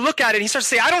starts to look at it and he starts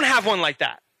to say, I don't have one like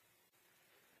that.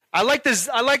 This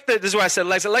is what I said,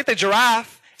 legs. I like the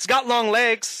giraffe. It's got long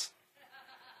legs.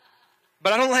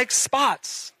 But I don't like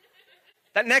spots.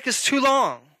 That neck is too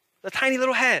long. The tiny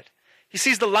little head. He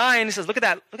sees the lion. He says, look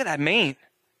at that mane.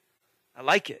 I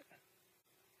like it.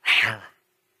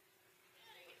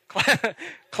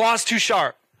 Claws too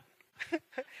sharp.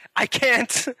 I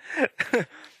can't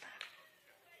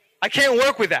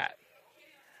work with that.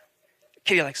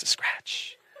 Kitty likes to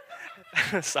scratch.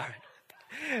 Sorry.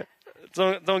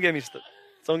 Don't get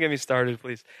me started,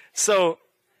 please. So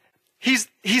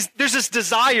there's this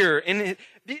desire and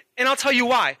I'll tell you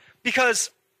why.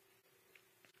 Because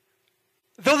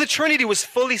though the Trinity was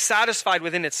fully satisfied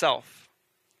within itself,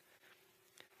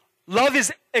 love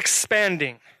is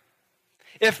expanding.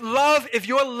 If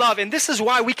your love, and this is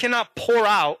why we cannot pour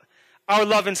out our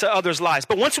love into others' lives.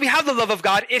 But once we have the love of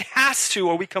God, it has to,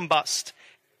 or we combust.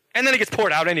 And then it gets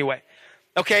poured out anyway.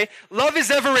 Okay? Love is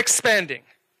ever expanding.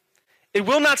 It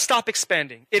will not stop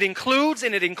expanding. It includes,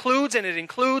 and it includes, and it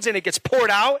includes, and it gets poured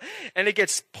out, and it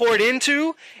gets poured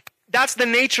into. That's the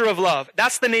nature of love.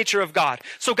 That's the nature of God.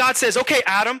 So God says, okay,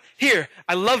 Adam, here,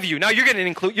 I love you. Now you're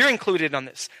included on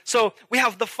this. So we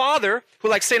have the Father, who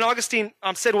like St. Augustine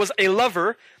said was a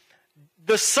lover,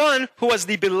 the Son, who was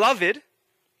the beloved,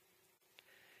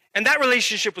 and that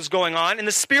relationship was going on, and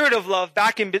the spirit of love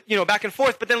back and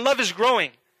forth, but then love is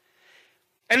growing.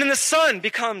 And then the Son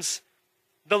becomes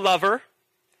the lover,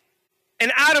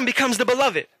 and Adam becomes the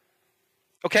beloved.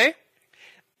 Okay?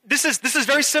 This is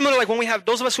very similar like when we have,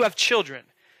 those of us who have children.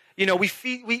 You know, we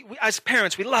as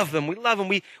parents, we love them,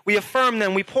 we affirm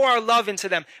them, we pour our love into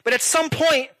them. But at some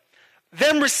point,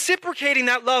 them reciprocating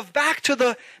that love back to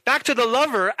the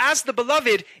lover as the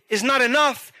beloved is not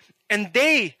enough, and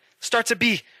they start to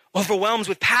be overwhelmed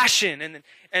with passion.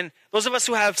 And those of us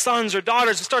who have sons or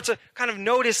daughters start to kind of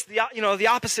notice the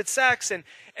opposite sex, and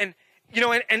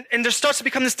there starts to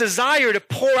become this desire to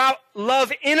pour out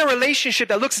love in a relationship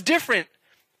that looks different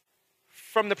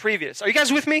from the previous. Are you guys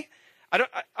with me? I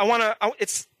want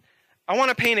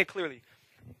to paint it clearly.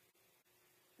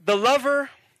 The lover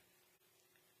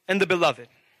and the beloved.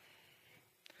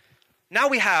 Now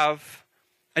we have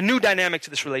a new dynamic to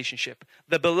this relationship.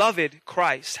 The beloved,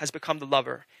 Christ, has become the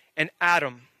lover, and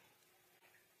Adam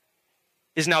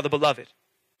is now the beloved.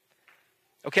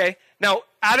 Okay? Now,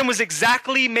 Adam was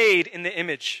exactly made in the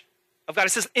image of God.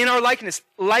 It says, in our likeness,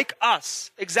 like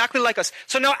us, exactly like us.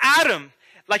 So now Adam,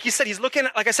 like he's looking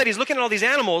at all these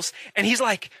animals, and he's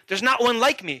like, there's not one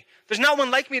like me. There's not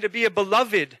one like me to be a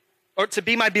beloved, or to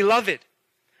be my beloved.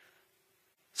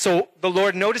 So the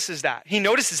Lord notices that. He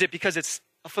notices it because it's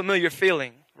a familiar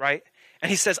feeling, right?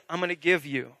 And he says, I'm going to give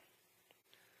you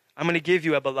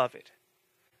a beloved.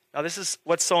 Now this is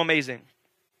what's so amazing.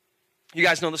 You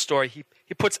guys know the story.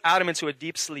 He puts Adam into a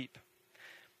deep sleep.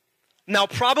 Now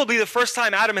probably the first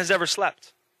time Adam has ever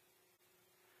slept.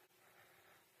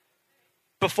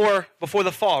 Before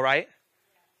the fall, right?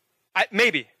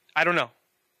 Maybe. I don't know.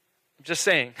 I'm just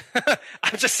saying.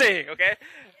 I'm just saying, okay?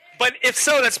 But if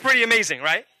so, that's pretty amazing,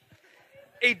 right?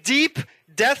 A deep,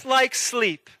 death-like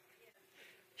sleep.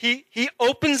 He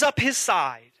opens up his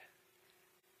side.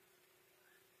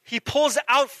 He pulls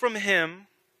out from him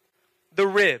the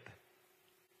rib.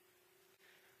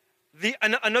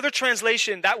 Another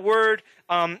translation, that word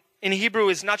in Hebrew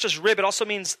is not just rib, it also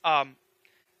means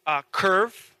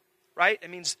curve, right?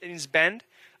 It means bend,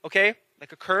 okay?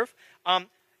 Like a curve.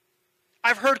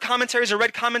 I've heard commentaries or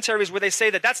read commentaries where they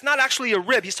say that that's not actually a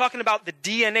rib. He's talking about the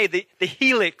DNA, the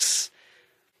helix,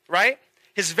 right?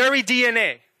 His very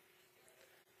DNA.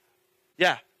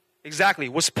 Yeah, exactly.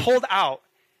 Was pulled out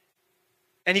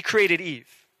and he created Eve.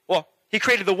 Well, he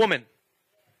created the woman.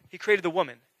 He created the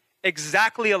woman.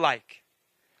 Exactly alike.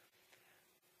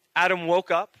 Adam woke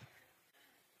up.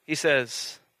 He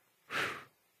says,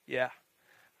 yeah,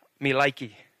 me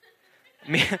likey.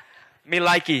 Me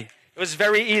likey. It was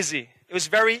very easy. It was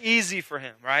very easy for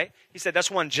him, right? He said, that's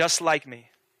one just like me.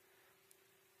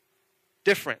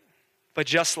 Different, but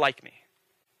just like me.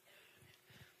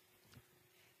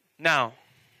 Now,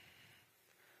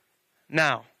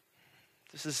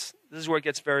 this is where it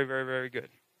gets very, very, very good.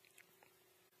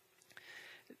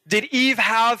 Did Eve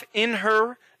have in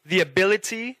her the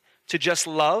ability to just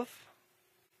love?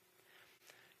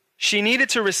 She needed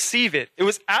to receive it.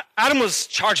 Adam was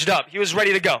charged up. He was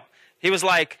ready to go. He was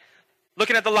like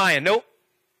looking at the lion. Nope.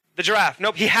 The giraffe.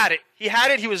 Nope. He had it.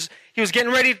 He was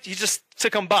getting ready to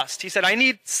combust. He said, I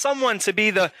need someone to be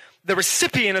the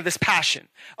recipient of this passion,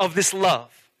 of this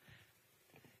love.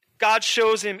 God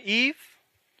shows him Eve,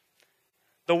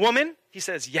 the woman. He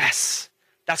says, yes,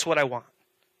 that's what I want.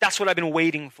 That's what I've been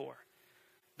waiting for.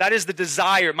 That is the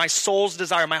desire, my soul's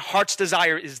desire, my heart's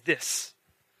desire is this.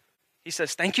 He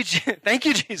says, thank you,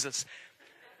 Jesus.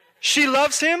 She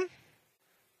loves him.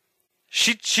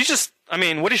 She just,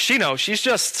 what does she know? She's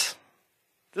just,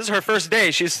 this is her first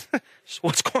day. She's,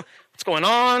 what's going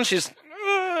on? She's,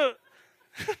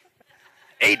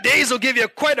 8 days will give you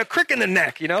quite a crick in the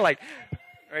neck,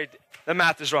 right? The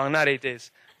math is wrong, not 8 days.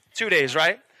 2 days,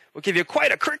 right? Will give you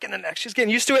quite a crick in the neck. She's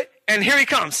getting used to it, and here he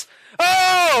comes.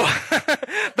 Oh,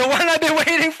 the one I've been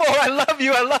waiting for. I love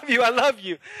you, I love you, I love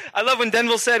you. I love when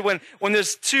Denville said when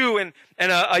there's two and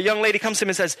a young lady comes to him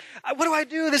and says, what do I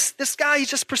do? This guy, he's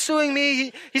just pursuing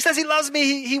me. He says he loves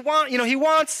me. He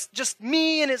wants just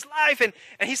me in his life. And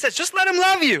he says, just let him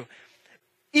love you.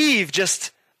 Eve,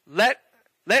 just let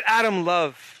Adam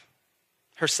love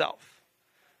herself.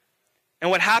 And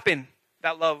what happened?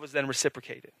 That love was then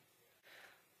reciprocated.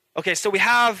 Okay, so we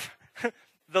have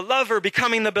the lover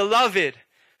becoming the beloved,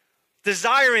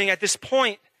 desiring at this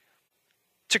point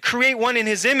to create one in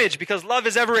his image because love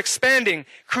is ever expanding,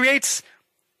 creates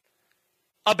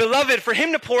a beloved for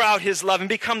him to pour out his love and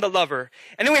become the lover.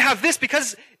 And then we have this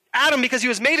because Adam, because he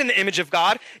was made in the image of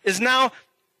God, is now,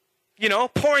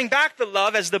 pouring back the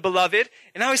love as the beloved.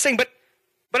 And now he's saying, but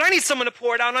I need someone to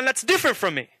pour it out on that's different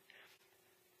from me.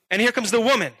 And here comes the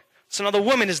woman. So now the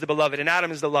woman is the beloved and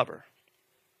Adam is the lover.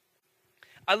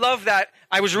 I love that.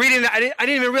 I was reading that. I didn't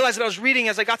even realize that I was reading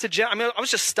as I got to I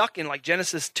was just stuck in like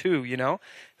Genesis 2,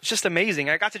 It's just amazing.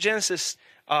 I got to Genesis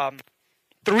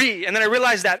 3, and then I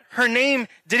realized that her name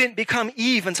didn't become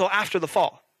Eve until after the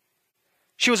fall.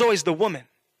 She was always the woman.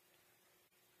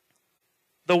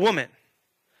 The woman.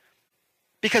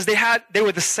 Because they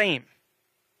were the same.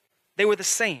 They were the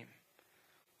same.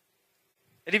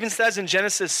 It even says in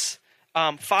Genesis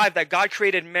 5 that God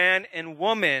created man and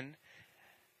woman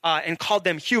and called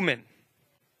them human.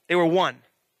 They were one.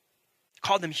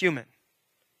 Called them human.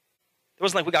 It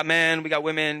wasn't like we got men, we got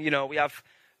women, we have,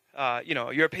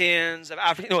 Europeans,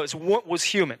 Africans. No, it was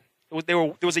human.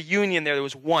 There was a union there. There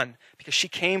was one. Because she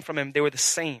came from him. They were the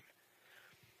same.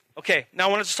 Okay, now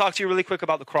I wanted to talk to you really quick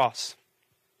about the cross.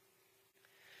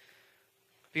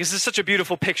 Because it's such a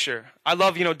beautiful picture. I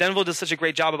love, Denville does such a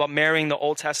great job about marrying the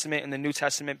Old Testament and the New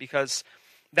Testament because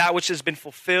that which has been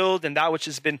fulfilled and that which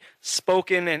has been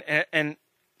spoken and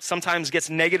sometimes gets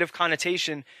negative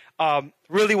connotation,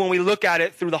 really when we look at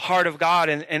it through the heart of God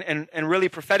and really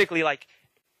prophetically, like,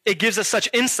 it gives us such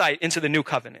insight into the new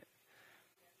covenant.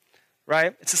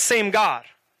 Right? It's the same God.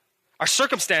 Our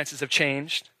circumstances have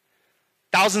changed.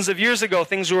 Thousands of years ago,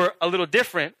 things were a little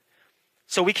different.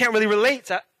 So we can't really relate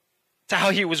to to how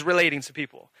he was relating to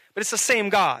people. But it's the same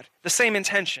God, the same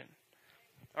intention.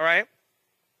 All right?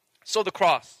 So the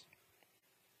cross.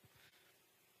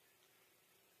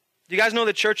 Do you guys know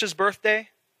the church's birthday?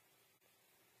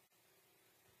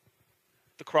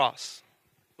 The cross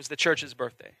was the church's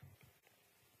birthday.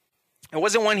 It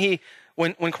wasn't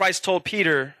when Christ told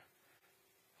Peter,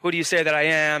 who do you say that I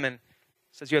am? And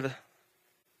says, you're the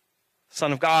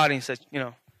Son of God. And he says,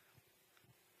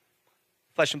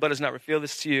 flesh and blood does not reveal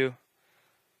this to you.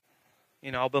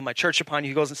 I'll build my church upon you.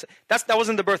 He goes and says, that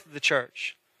wasn't the birth of the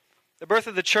church. The birth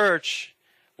of the church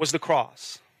was the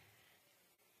cross.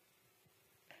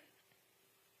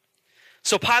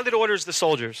 So Pilate orders the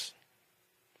soldiers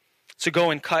to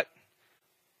go and cut,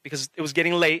 because it was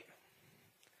getting late.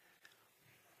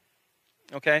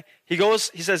 Okay? He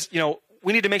says,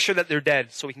 we need to make sure that they're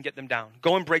dead so we can get them down.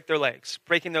 Go and break their legs.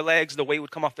 Breaking their legs, the weight would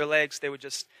come off their legs. They would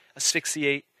just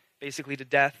asphyxiate basically to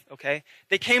death. Okay?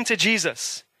 They came to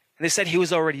Jesus and they said he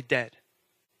was already dead.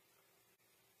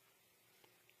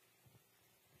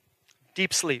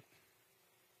 Deep sleep.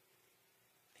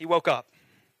 He woke up.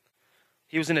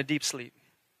 He was in a deep sleep.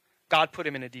 God put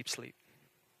him in a deep sleep.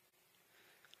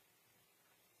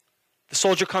 The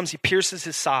soldier comes, he pierces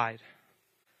his side.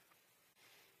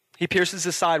 He pierces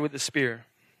his side with the spear.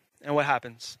 And what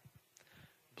happens?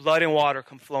 Blood and water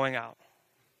come flowing out.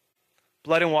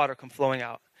 Blood and water come flowing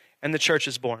out. And the church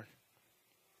is born.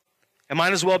 It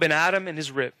might as well have been Adam and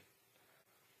his rib.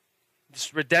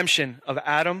 This redemption of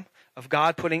Adam, of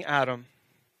God putting Adam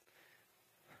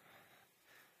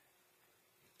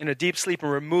in a deep sleep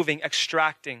and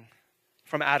extracting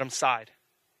from Adam's side.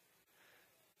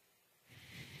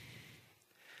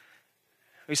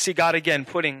 We see God again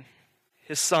putting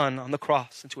his son on the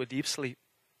cross into a deep sleep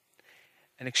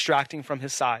and extracting from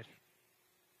his side.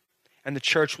 And the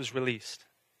church was released.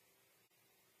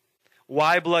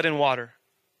 Why blood and water?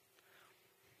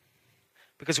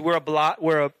 Because we're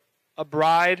a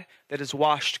bride that is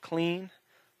washed clean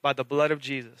by the blood of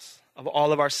Jesus of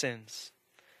all of our sins.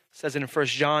 It says it in 1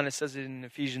 John, it says it in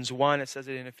Ephesians 1, it says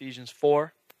it in Ephesians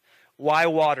 4. Why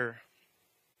water?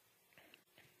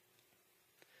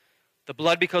 The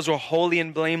blood because we're holy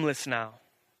and blameless now.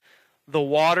 The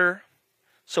water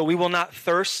so we will not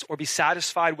thirst or be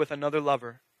satisfied with another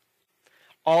lover.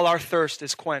 All our thirst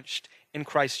is quenched in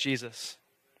Christ Jesus.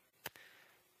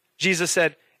 Jesus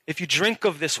said, if you drink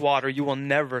of this water, you will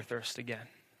never thirst again.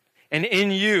 And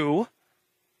in you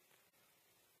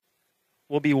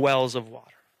will be wells of water.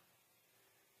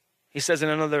 He says in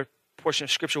another portion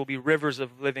of Scripture will be rivers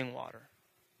of living water.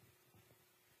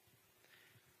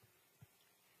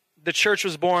 The church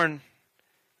was born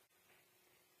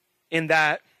in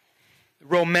that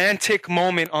romantic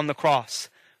moment on the cross.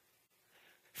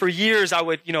 For years,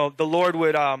 the Lord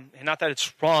would, and not that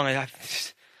it's wrong,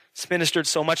 it's ministered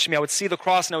so much to me. I would see the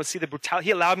cross and I would see the brutality.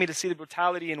 He allowed me to see the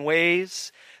brutality in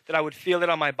ways that I would feel it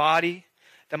on my body,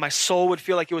 that my soul would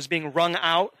feel like it was being wrung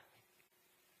out.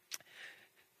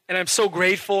 And I'm so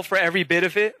grateful for every bit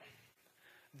of it.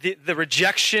 The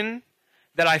rejection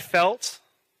that I felt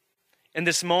in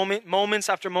this moment, moments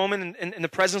after moment in the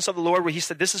presence of the Lord, where he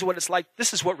said, this is what it's like.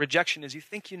 This is what rejection is. You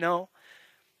think you know,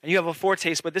 and you have a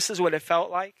foretaste, but this is what it felt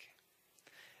like.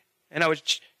 And I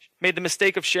made the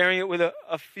mistake of sharing it with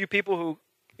a few people who,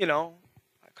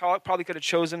 I probably could have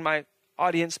chosen my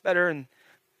audience better. And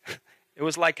it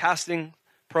was like casting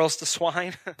pearls to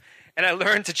swine. And I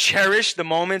learned to cherish the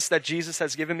moments that Jesus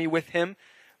has given me with him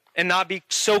and not be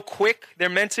so quick. They're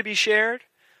meant to be shared,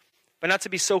 but not to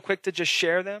be so quick to just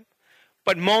share them.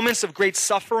 But moments of great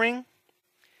suffering.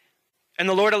 And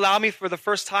the Lord allowed me for the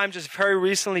first time just very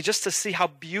recently just to see how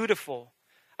beautiful,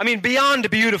 beyond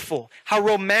beautiful, how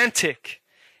romantic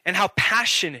and how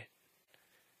passionate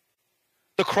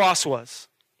the cross was.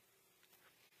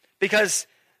 Because,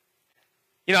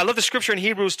 I love the scripture in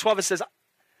Hebrews 12. It says,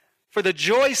 for the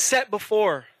joy set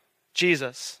before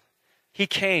Jesus, he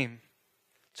came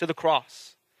to the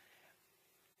cross.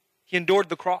 He endured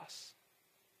the cross.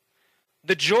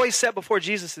 The joy set before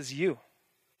Jesus is you,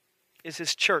 is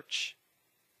his church,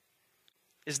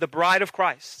 is the bride of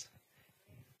Christ,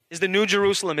 is the New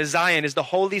Jerusalem, is Zion, is the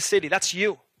holy city. That's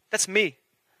you. That's me.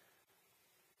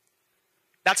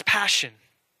 That's passion.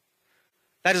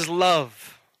 That is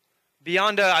love.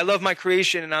 Beyond I love my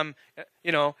creation and I'm,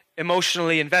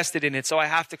 emotionally invested in it, so I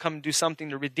have to come do something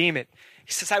to redeem it.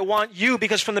 He says, I want you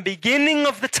because from the beginning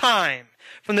of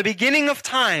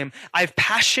time, I've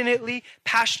passionately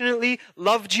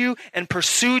loved you and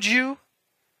pursued you.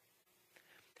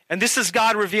 And this is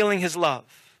God revealing his love.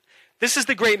 This is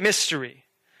the great mystery.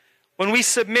 When we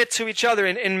submit to each other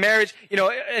in marriage,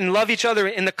 and love each other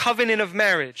in the covenant of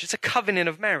marriage. It's a covenant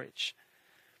of marriage.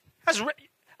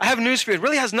 I have news for you. It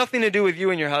really has nothing to do with you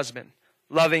and your husband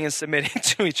loving and submitting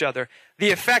to each other.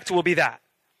 The effect will be that.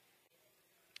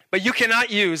 But I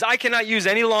cannot use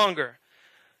any longer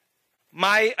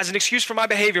as an excuse for my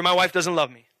behavior, my wife doesn't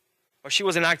love me, or she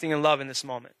wasn't acting in love in this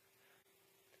moment.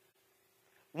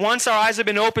 Once our eyes have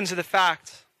been opened to the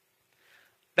fact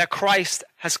that Christ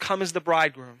has come as the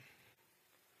bridegroom,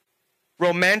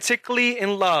 romantically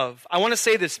in love. I want to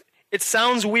say this. It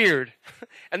sounds weird.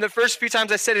 And the first few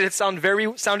times I said it, it sounded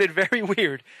very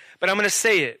weird. But I'm going to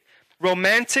say it.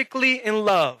 Romantically in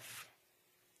love.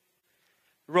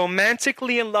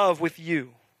 Romantically in love with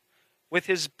you, with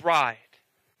his bride.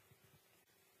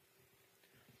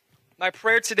 My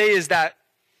prayer today is that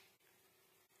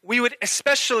we would,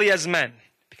 especially as men,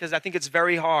 because I think it's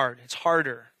very hard, it's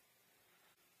harder,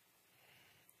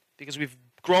 because we've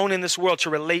grown in this world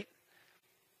to relate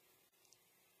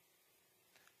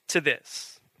to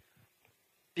this.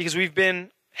 Because we've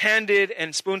been handed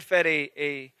and spoon-fed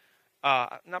a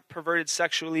not perverted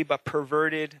sexually, but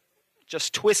perverted,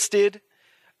 just twisted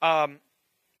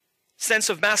sense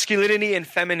of masculinity and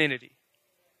femininity.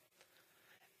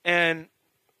 And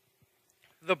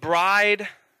the bride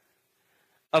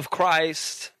of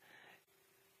Christ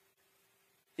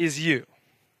is you.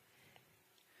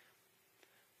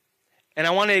 And I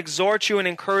want to exhort you and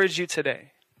encourage you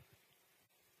today.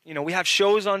 You know, we have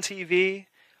shows on TV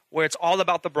where it's all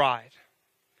about the bride.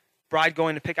 Bride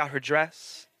going to pick out her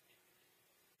dress.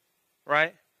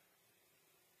 Right?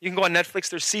 You can go on Netflix,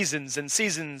 there's seasons and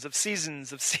seasons of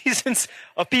seasons of seasons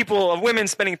of people, of women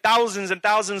spending thousands and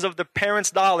thousands of their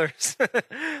parents' dollars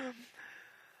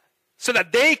so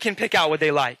that they can pick out what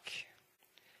they like.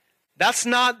 That's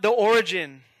not the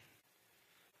origin.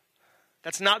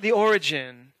 That's not the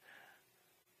origin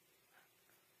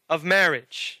of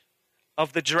marriage,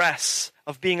 of the dress,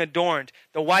 of being adorned.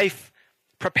 The wife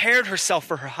prepared herself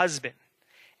for her husband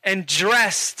and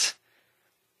dressed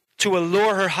to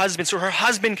allure her husband so her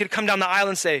husband could come down the aisle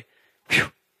and say,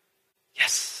 "Phew,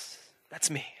 yes,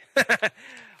 that's me."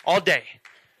 All day.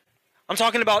 I'm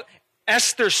talking about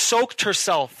Esther soaked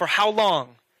herself for how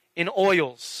long? In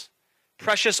oils,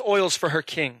 precious oils for her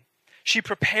king. She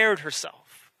prepared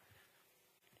herself.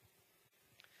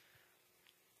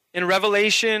 In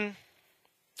Revelation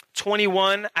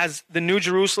 21, as the New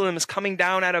Jerusalem is coming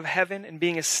down out of heaven and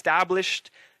being established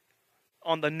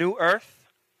on the new earth,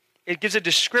 it gives a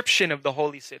description of the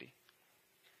holy city.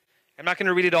 I'm not going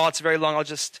to read it all. It's very long. I'll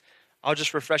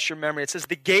just refresh your memory. It says,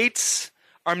 the gates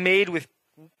are made with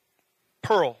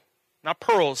pearl. Not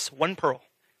pearls, one pearl.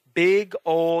 Big,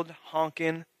 old,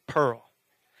 honking pearl.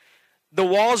 The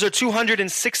walls are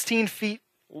 216 feet,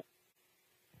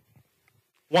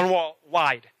 one wall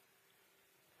wide.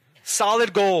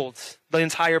 Solid gold, the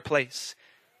entire place.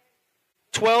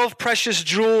 12 precious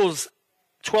jewels,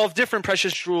 12 different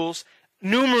precious jewels,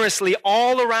 numerously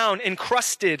all around,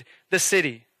 encrusted the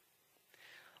city.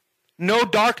 No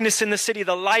darkness in the city.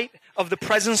 The light of the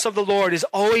presence of the Lord is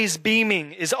always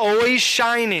beaming, is always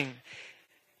shining.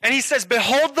 And he says,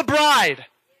 behold the bride,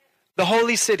 the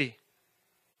holy city.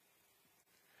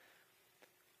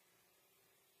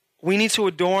 We need to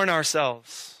adorn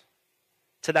ourselves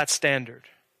to that standard.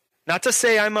 Not to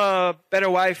say I'm a better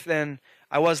wife than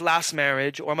I was last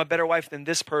marriage, or I'm a better wife than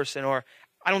this person, or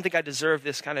I don't think I deserve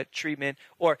this kind of treatment.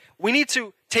 Or we need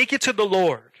to take it to the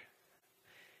Lord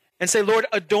and say, Lord,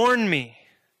 adorn me,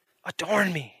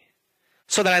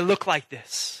 so that I look like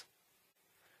this.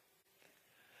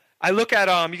 I look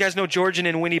at, you guys know Georgian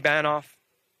and Winnie Banoff.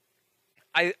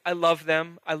 I love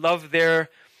them. I love their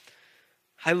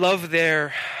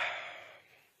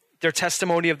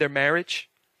testimony of their marriage.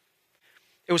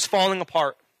 It was falling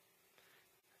apart.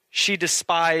 She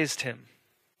despised him.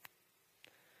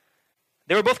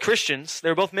 They were both Christians. They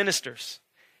were both ministers.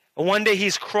 And one day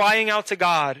he's crying out to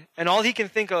God, and all he can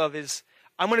think of is,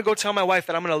 I'm going to go tell my wife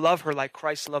that I'm going to love her like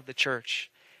Christ loved the church.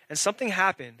 And something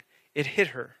happened. It hit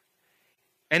her.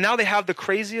 And now they have the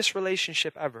craziest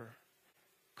relationship ever.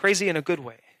 Crazy in a good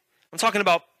way. I'm talking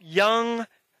about young,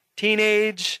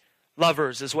 teenage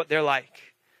lovers is what they're like.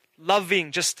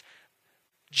 Loving, just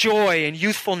joy and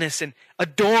youthfulness and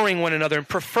adoring one another and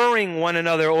preferring one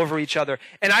another over each other.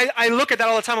 And I look at that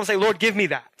all the time and say, Lord, give me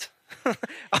that.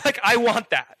 I want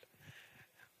that.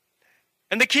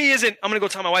 And the key isn't, I'm going to go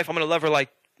tell my wife I'm going to love her like,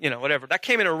 whatever. That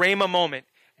came in a rhema moment.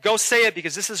 Go say it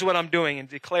because this is what I'm doing and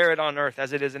declare it on earth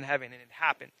as it is in heaven. And it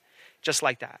happened just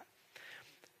like that.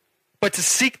 But to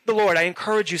seek the Lord, I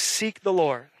encourage you, seek the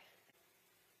Lord.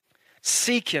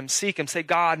 Seek him. Say,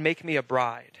 God, make me a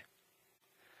bride.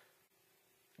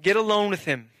 Get alone with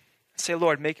him. Say,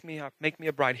 Lord, make me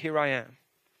a bride. Here I am.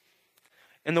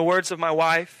 In the words of my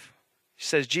wife, She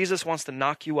says, Jesus wants to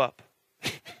knock you up.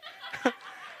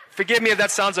 Forgive me if that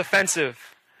sounds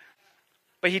offensive,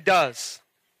 but he does.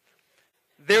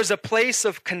 There's a place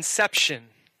of conception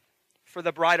for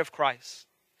the bride of Christ.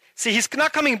 See, he's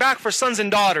not coming back for sons and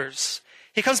daughters.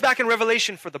 He comes back in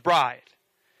Revelation for the bride.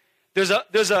 There's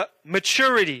a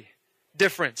maturity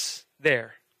difference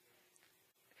there.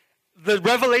 The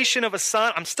revelation of a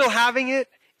son, I'm still having it.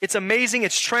 It's amazing.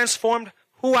 It's transformed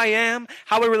who I am,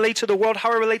 how I relate to the world,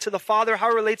 how I relate to the Father, how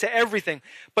I relate to everything.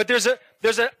 But there's a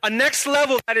next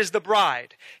level that is the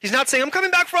bride. He's not saying, I'm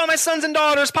coming back for all my sons and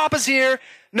daughters. Papa's here.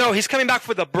 No, he's coming back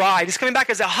for the bride. He's coming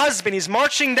back as a husband. He's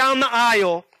marching down the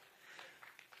aisle.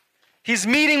 He's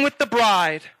meeting with the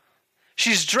bride.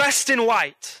 She's dressed in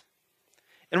white.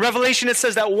 In Revelation, it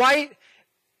says that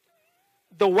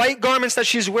the white garments that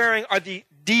she's wearing are the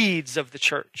deeds of the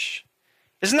church.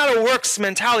 This is not a works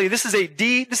mentality. This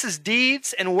is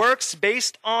deeds and works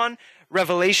based on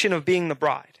revelation of being the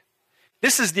bride.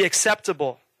 This is the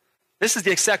acceptable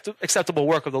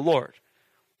work of the Lord.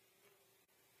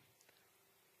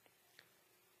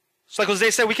 So like Jose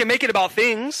said, we can make it about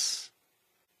things.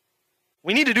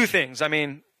 We need to do things. I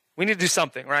mean, we need to do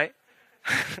something, right?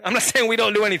 I'm not saying we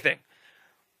don't do anything.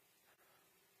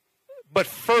 But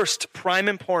first, prime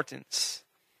importance,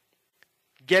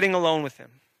 getting alone with him,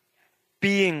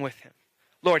 being with him.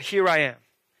 Lord, here I am.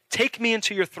 Take me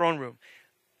into your throne room.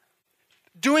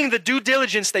 Doing the due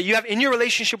diligence that you have in your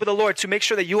relationship with the Lord to make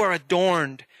sure that you are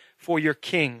adorned for your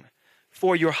king,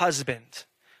 for your husband.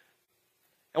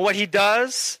 And what he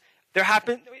does,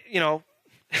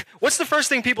 what's the first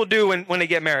thing people do when they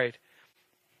get married?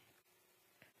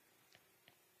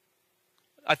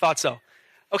 I thought so.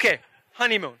 Okay,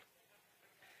 honeymoon.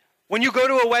 When you go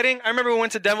to a wedding, I remember we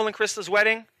went to Devil and Krista's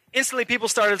wedding. Instantly, people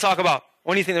started to talk about,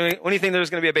 when do you think there's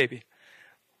going to be a baby?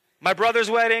 My brother's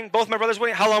wedding, both my brother's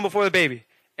wedding, how long before the baby?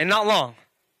 And not long.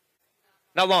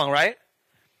 Not long, right?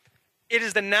 It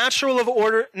is the natural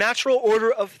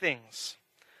order of things.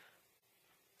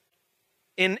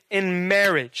 In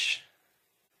marriage,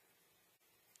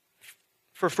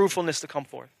 for fruitfulness to come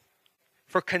forth,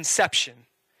 for conception.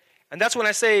 And that's when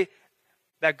I say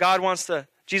that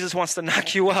Jesus wants to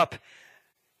knock you up.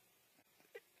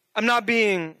 I'm not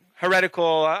being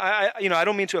heretical. I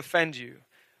don't mean to offend you.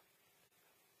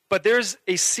 But there's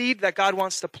a seed that God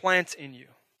wants to plant in you,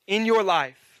 in your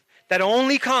life, that will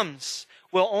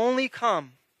only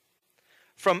come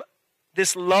from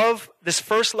this love, this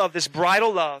first love, this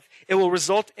bridal love. It will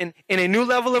result in a new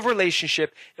level of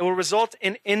relationship. It will result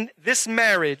in this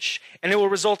marriage, and it will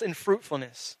result in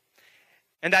fruitfulness.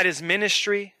 And that is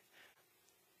ministry.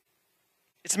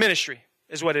 It's ministry,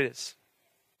 is what it is.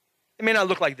 It may not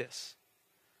look like this,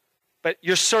 but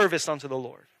your service unto the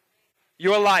Lord.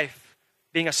 Your life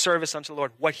being a service unto the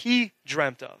Lord. What he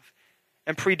dreamt of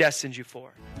and predestined you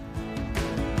for.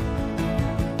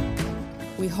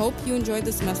 We hope you enjoyed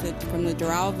this message from the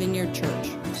Doral Vineyard Church.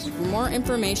 For more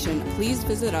information, please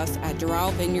visit us at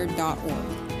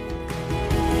doralvineyard.org.